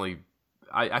was definitely...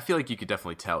 I feel like you could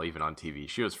definitely tell even on TV.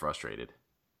 She was frustrated.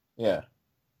 Yeah.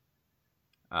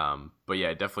 But yeah,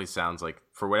 it definitely sounds like,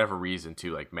 for whatever reason,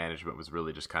 too, like, management was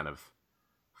really just kind of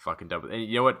fucking dumb. And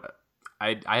you know what?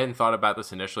 I hadn't thought about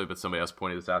this initially, but somebody else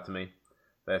pointed this out to me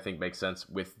that I think makes sense.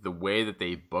 With the way that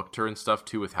they booked her and stuff,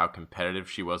 too, with how competitive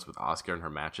she was with Asuka in her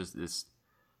matches,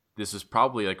 this is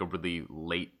probably, like, a really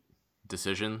late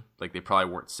decision. Like, they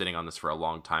probably weren't sitting on this for a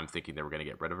long time thinking they were going to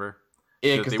get rid of her.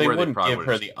 Yeah, because they wouldn't give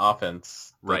her the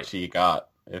offense that she got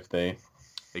if they...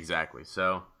 Exactly.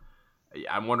 So...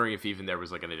 I'm wondering if even there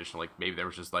was like an additional, like maybe there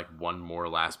was just like one more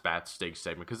last backstage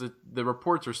segment, because the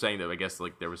reports are saying that I guess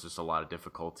like there was just a lot of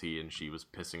difficulty and she was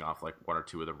pissing off like 1 or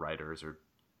 2 of the writers, or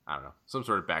I don't know, some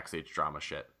sort of backstage drama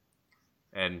shit.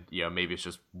 And you know, maybe it's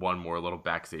just one more little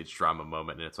backstage drama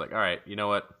moment and it's like, all right, you know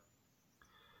what?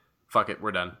 Fuck it,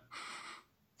 we're done.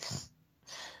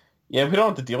 Yeah, we don't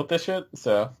have to deal with this shit,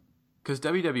 so. Because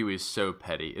WWE is so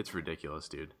petty, it's ridiculous,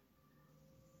 dude.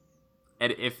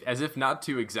 And as if not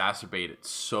to exacerbate it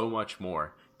so much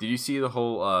more, did you see the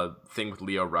whole thing with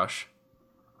Leo Rush?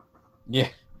 Yeah.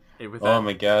 Oh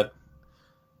my god.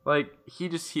 Like he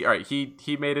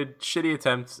made a shitty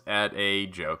attempt at a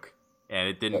joke, and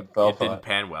it didn't flat.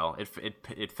 pan well.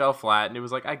 It fell flat, and it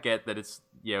was like, I get that it's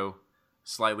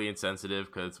slightly insensitive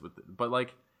but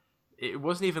like it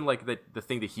wasn't even like the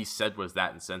thing that he said was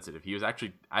that insensitive. He was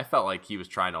actually, I felt like he was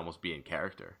trying to almost be in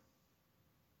character.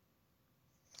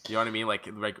 You know what I mean? Like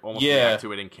almost react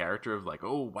to it in character of like,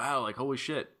 oh wow, like holy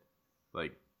shit,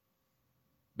 like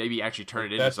maybe actually turn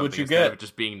it into That's something what you instead get. of it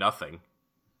just being nothing.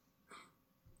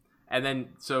 And then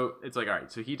so it's like, all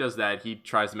right, so he does that. He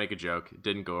tries to make a joke. It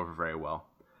didn't go over very well.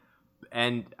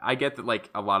 And I get that like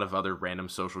a lot of other random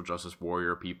social justice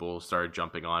warrior people started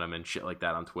jumping on him and shit like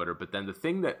that on Twitter. But then the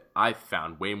thing that I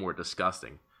found way more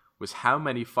disgusting was how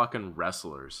many fucking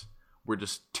wrestlers were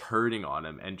just turning on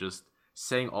him and just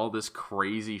saying all this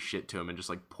crazy shit to him and just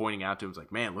like pointing out to him,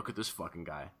 like, man, look at this fucking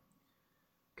guy.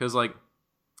 Because like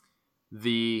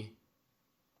the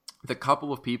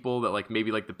couple of people that like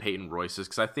maybe like the Peyton Royces,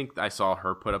 because I think I saw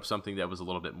her put up something that was a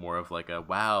little bit more of like a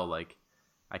wow, like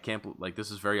I can't like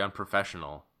this is very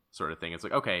unprofessional sort of thing. It's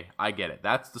like, okay, I get it.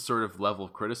 That's the sort of level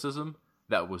of criticism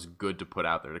that was good to put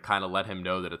out there to kind of let him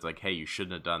know that it's like, hey, you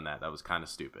shouldn't have done that. That was kind of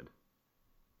stupid.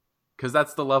 Because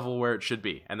that's the level where it should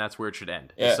be, and that's where it should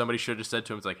end. Yeah. Somebody should have said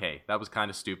to him, it's like, hey, that was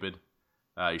kind of stupid.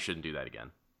 You shouldn't do that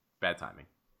again. Bad timing.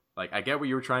 Like, I get what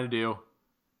you were trying to do,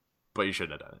 but you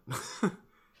shouldn't have done it.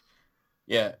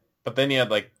 Yeah, but then you had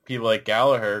like people like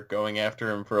Gallagher going after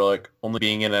him for like only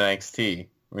being in NXT.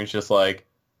 I mean, it's just like,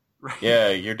 Right. yeah,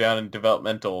 you're down in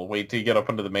developmental. Wait till you get up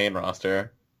into the main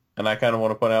roster. And I kind of want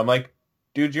to point out, I'm like,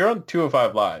 dude, you're on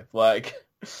 205 Live. Like,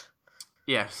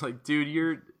 Yeah, it's like, dude,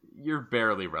 you're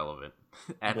barely relevant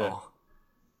at all.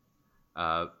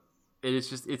 It's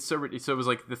just so it was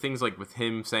like the things like with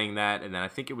him saying that, and then I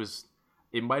think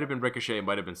it might have been Ricochet, it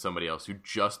might have been somebody else who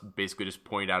just basically just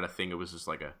pointed out a thing. It was just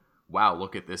like a wow,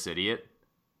 look at this idiot,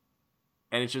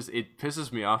 and it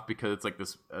pisses me off because it's like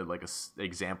this like a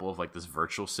example of like this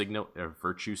virtue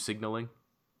signaling.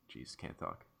 Jeez, can't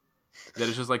talk. That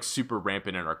is just like super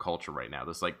rampant in our culture right now.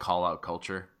 This like call out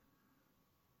culture.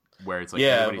 Where it's like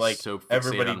yeah, everybody's like so fixated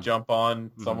everybody on, jump on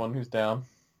someone who's down.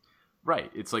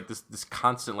 right. It's like this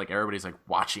constant like everybody's like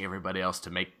watching everybody else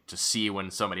to see when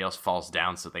somebody else falls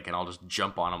down so they can all just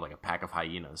jump on them like a pack of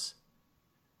hyenas.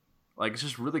 Like it's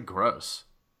just really gross.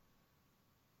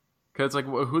 Cause like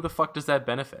who the fuck does that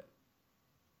benefit?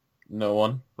 No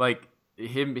one. Like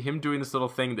him doing this little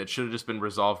thing that should have just been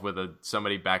resolved with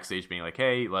somebody backstage being like,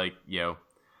 hey, like that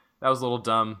was a little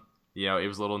dumb. It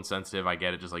was a little insensitive. I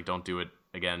get it. Just like don't do it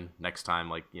again next time,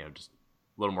 like just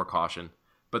a little more caution.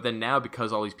 But then now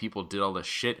because all these people did all this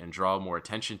shit and draw more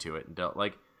attention to it, and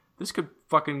like this could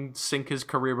fucking sink his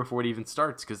career before it even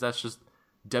starts, because that's just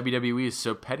WWE is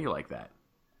so petty like that.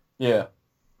 Yeah.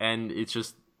 And it's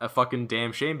just a fucking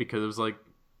damn shame, because it was like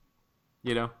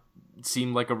it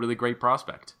seemed like a really great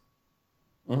prospect.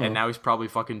 Mm-hmm. And now he's probably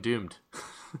fucking doomed.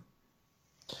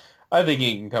 I think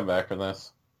he can come back from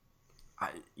this.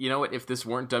 You know what, if this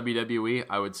weren't WWE,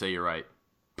 I would say you're right.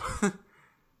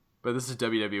 But this is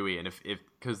WWE, and if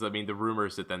because I mean the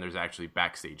rumors that then there's actually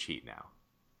backstage heat now,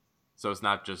 so it's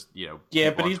not just Yeah,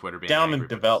 people but on he's Twitter being down angry, in but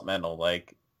it's- developmental,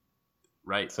 like,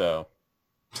 right? so.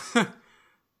 So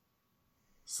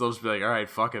they'll just be like, all right,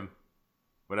 fuck him,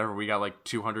 whatever. We got like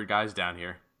 200 guys down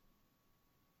here.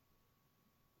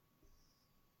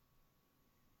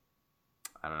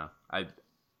 I don't know.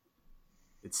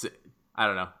 I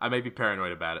don't know. I may be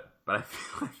paranoid about it, but I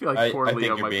feel like I poor think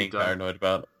Leo you're might be being done. paranoid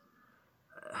about it.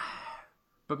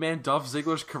 But man, Dolph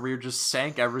Ziggler's career just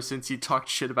sank ever since he talked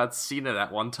shit about Cena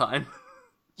that one time.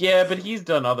 Yeah, but he's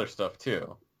done other stuff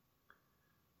too.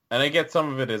 And I get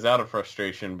some of it is out of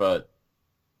frustration, but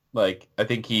like I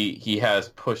think he has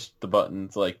pushed the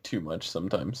buttons like too much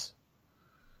sometimes.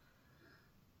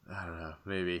 I don't know.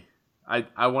 Maybe.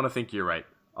 I want to think you're right.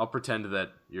 I'll pretend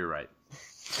that you're right.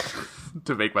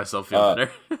 To make myself feel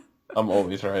better. I'm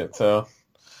always right, so.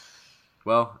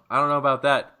 Well, I don't know about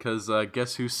that, because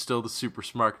guess who's still the Super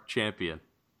Smart champion?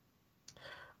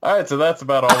 All right, so that's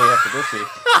about all we have for this week.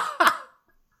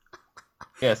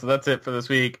 Yeah, so that's it for this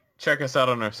week. Check us out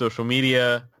on our social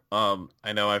media.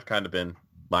 I know I've kind of been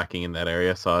lacking in that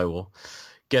area, so I will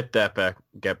get back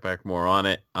more on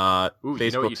it. Ooh, Facebook,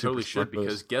 you know what you Super totally Smart should,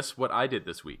 because Bros. guess what I did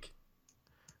this week?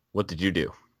 What did you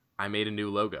do? I made a new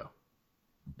logo.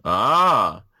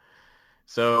 Ah,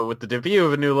 so with the debut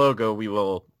of a new logo, we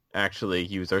will actually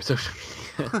use our social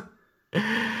media.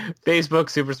 Facebook,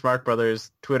 Super Smart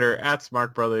Brothers, Twitter,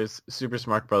 @SmartBrothers,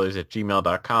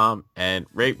 supersmartbrothers@gmail.com, and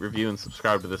rate, review, and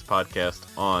subscribe to this podcast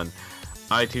on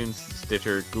iTunes,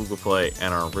 Stitcher, Google Play,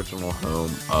 and our original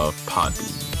home of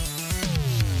Podbean.